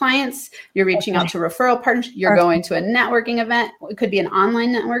old clients, you're reaching out to referral partners, you're going to a networking event. It could be an online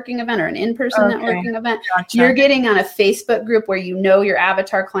networking event or an in-person networking event. Gotcha. You're getting on a Facebook group where your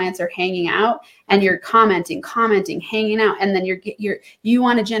avatar clients are hanging out, and you're commenting, hanging out, and then you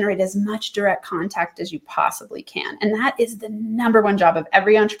want to generate as much direct contact as you possibly can. And that is the number one job of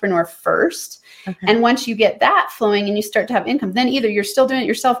every entrepreneur first. Okay. And once you get that flowing and you start to have income, then either you're still doing it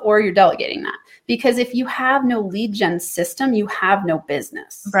yourself or you're delegating that. Because if you have no lead gen system, you have no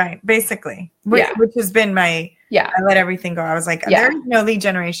business. Right. Basically, which has been I let everything go. I was like, there's no lead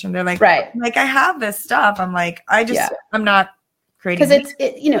generation. They're like, right. Like, I have this stuff. I'm like, I'm not creating.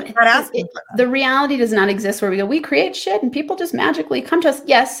 Because the reality does not exist where we create shit and people just magically come to us.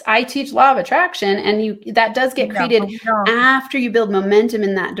 Yes, I teach law of attraction, and that does get created after you build momentum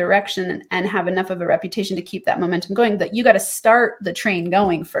in that direction and have enough of a reputation to keep that momentum going. That you got to start the train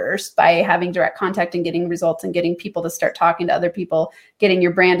going first by having direct contact and getting results and getting people to start talking to other people, getting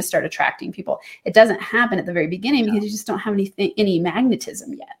your brand to start attracting people. It doesn't happen at the very beginning because you just don't have any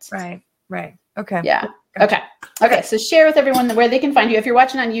magnetism yet. Right. Okay. Yeah. Gotcha. Okay. So share with everyone where they can find you. If you're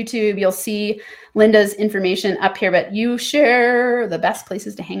watching on YouTube, you'll see Linda's information up here, but you share the best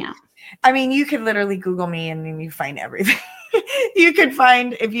places to hang out. I mean, you could literally Google me and then you find everything. You could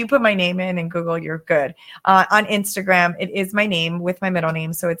find, if you put my name in Google, you're good. On Instagram, it is my name with my middle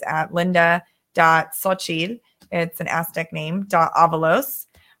name. So it's at linda.xochitl. It's an Aztec name, .avalos.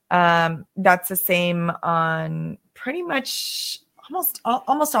 That's the same on pretty much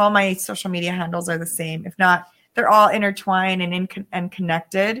almost all my social media handles are the same. If not, they're all intertwined and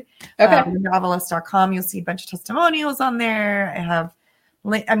connected. Okay. LindaAvalos.com. You'll see a bunch of testimonials on there.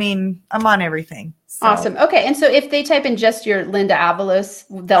 I'm on everything. So. Awesome. Okay. And so if they type in just your Linda Avalos,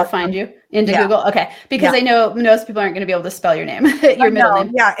 they'll find you into Google. Okay. Because I know most people aren't going to be able to spell your name, your middle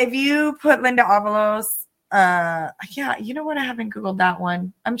name. Yeah. If you put Linda Avalos, you know what? I haven't Googled that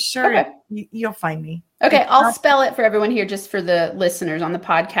one. I'm sure you'll find me. Okay, I'll spell it for everyone here just for the listeners on the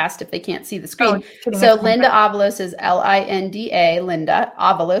podcast if they can't see the screen. So Linda Avalos is Linda, Linda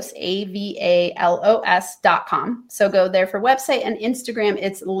Avalos, AVALOS.com. So go there for website, and Instagram,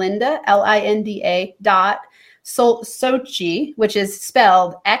 it's Linda, LINDA .Xochitl, which is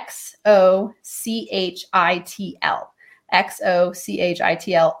spelled XOCHITL,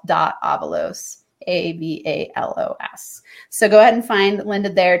 XOCHITL.Avalos. AVALOS. So go ahead and find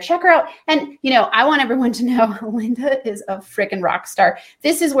Linda there. Check her out. And, I want everyone to know Linda is a freaking rock star.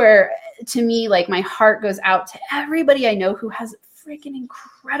 This is where, to me, like, my heart goes out to everybody I know who has freaking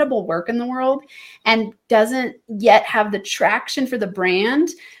incredible work in the world and doesn't yet have the traction for the brand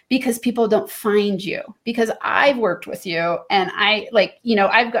because people don't find you. Because I've worked with you and I've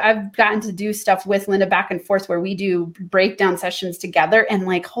gotten to do stuff with Linda back and forth where we do breakdown sessions together, and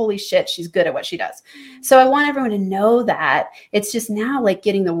like, holy shit, she's good at what she does. So I want everyone to know that. It's just now like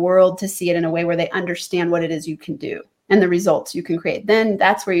getting the world to see it in a way where they understand what it is you can do and the results you can create. Then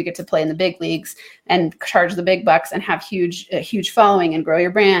that's where you get to play in the big leagues and charge the big bucks and have a huge following and grow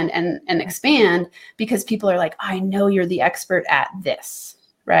your brand and expand, because people are like, I know you're the expert at this,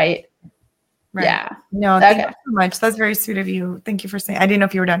 right? Yeah. No, thank you so much. That's very sweet of you. Thank you for saying, I didn't know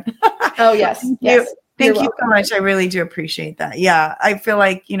if you were done. Oh, yes. Thank you so much. I really do appreciate that. Yeah. I feel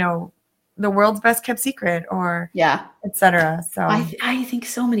like, the world's best kept secret, or etc. So I think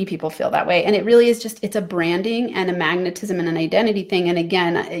so many people feel that way, and it really is it's a branding and a magnetism and an identity thing. And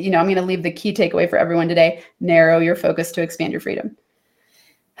again, I'm going to leave the key takeaway for everyone today: narrow your focus to expand your freedom.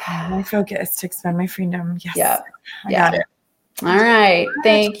 My focus to expand my freedom. Yes. Yeah. I got it. All right.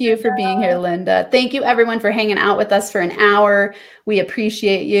 Thank you for being here, Linda. Thank you everyone for hanging out with us for an hour. We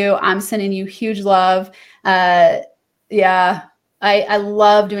appreciate you. I'm sending you huge love. I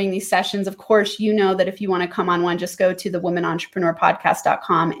love doing these sessions. Of course, you know that if you want to come on one, just go to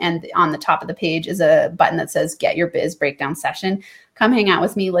thewomanontrepreneurpodcast.com, and on the top of the page is a button that says Get Your Biz Breakdown Session. Come hang out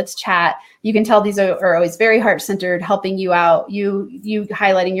with me. Let's chat. You can tell these are always very heart-centered, helping you out, you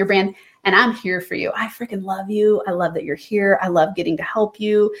highlighting your brand. And I'm here for you. I freaking love you. I love that you're here. I love getting to help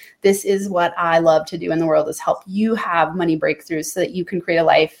you. This is what I love to do in the world, is help you have money breakthroughs so that you can create a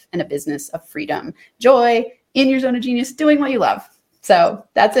life and a business of freedom, joy, in your zone of genius, doing what you love. So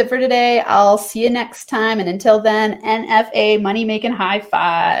that's it for today. I'll see you next time. And until then, NFA money making high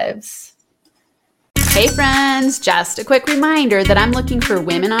fives. Hey friends, just a quick reminder that I'm looking for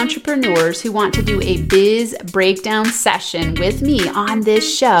women entrepreneurs who want to do a biz breakdown session with me on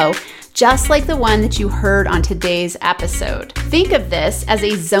this show, just like the one that you heard on today's episode. Think of this as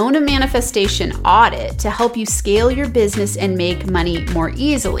a zone of manifestation audit to help you scale your business and make money more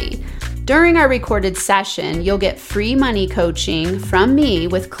easily. During our recorded session, you'll get free money coaching from me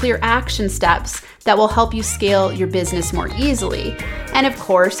with clear action steps that will help you scale your business more easily. And of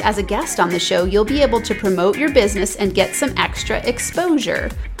course, as a guest on the show, you'll be able to promote your business and get some extra exposure.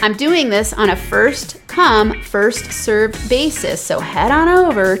 I'm doing this on a first come, first served basis. So head on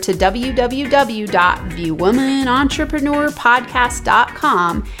over to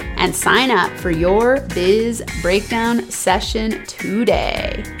www.thewomanentrepreneurpodcast.com and sign up for your Biz Breakdown session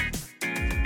today.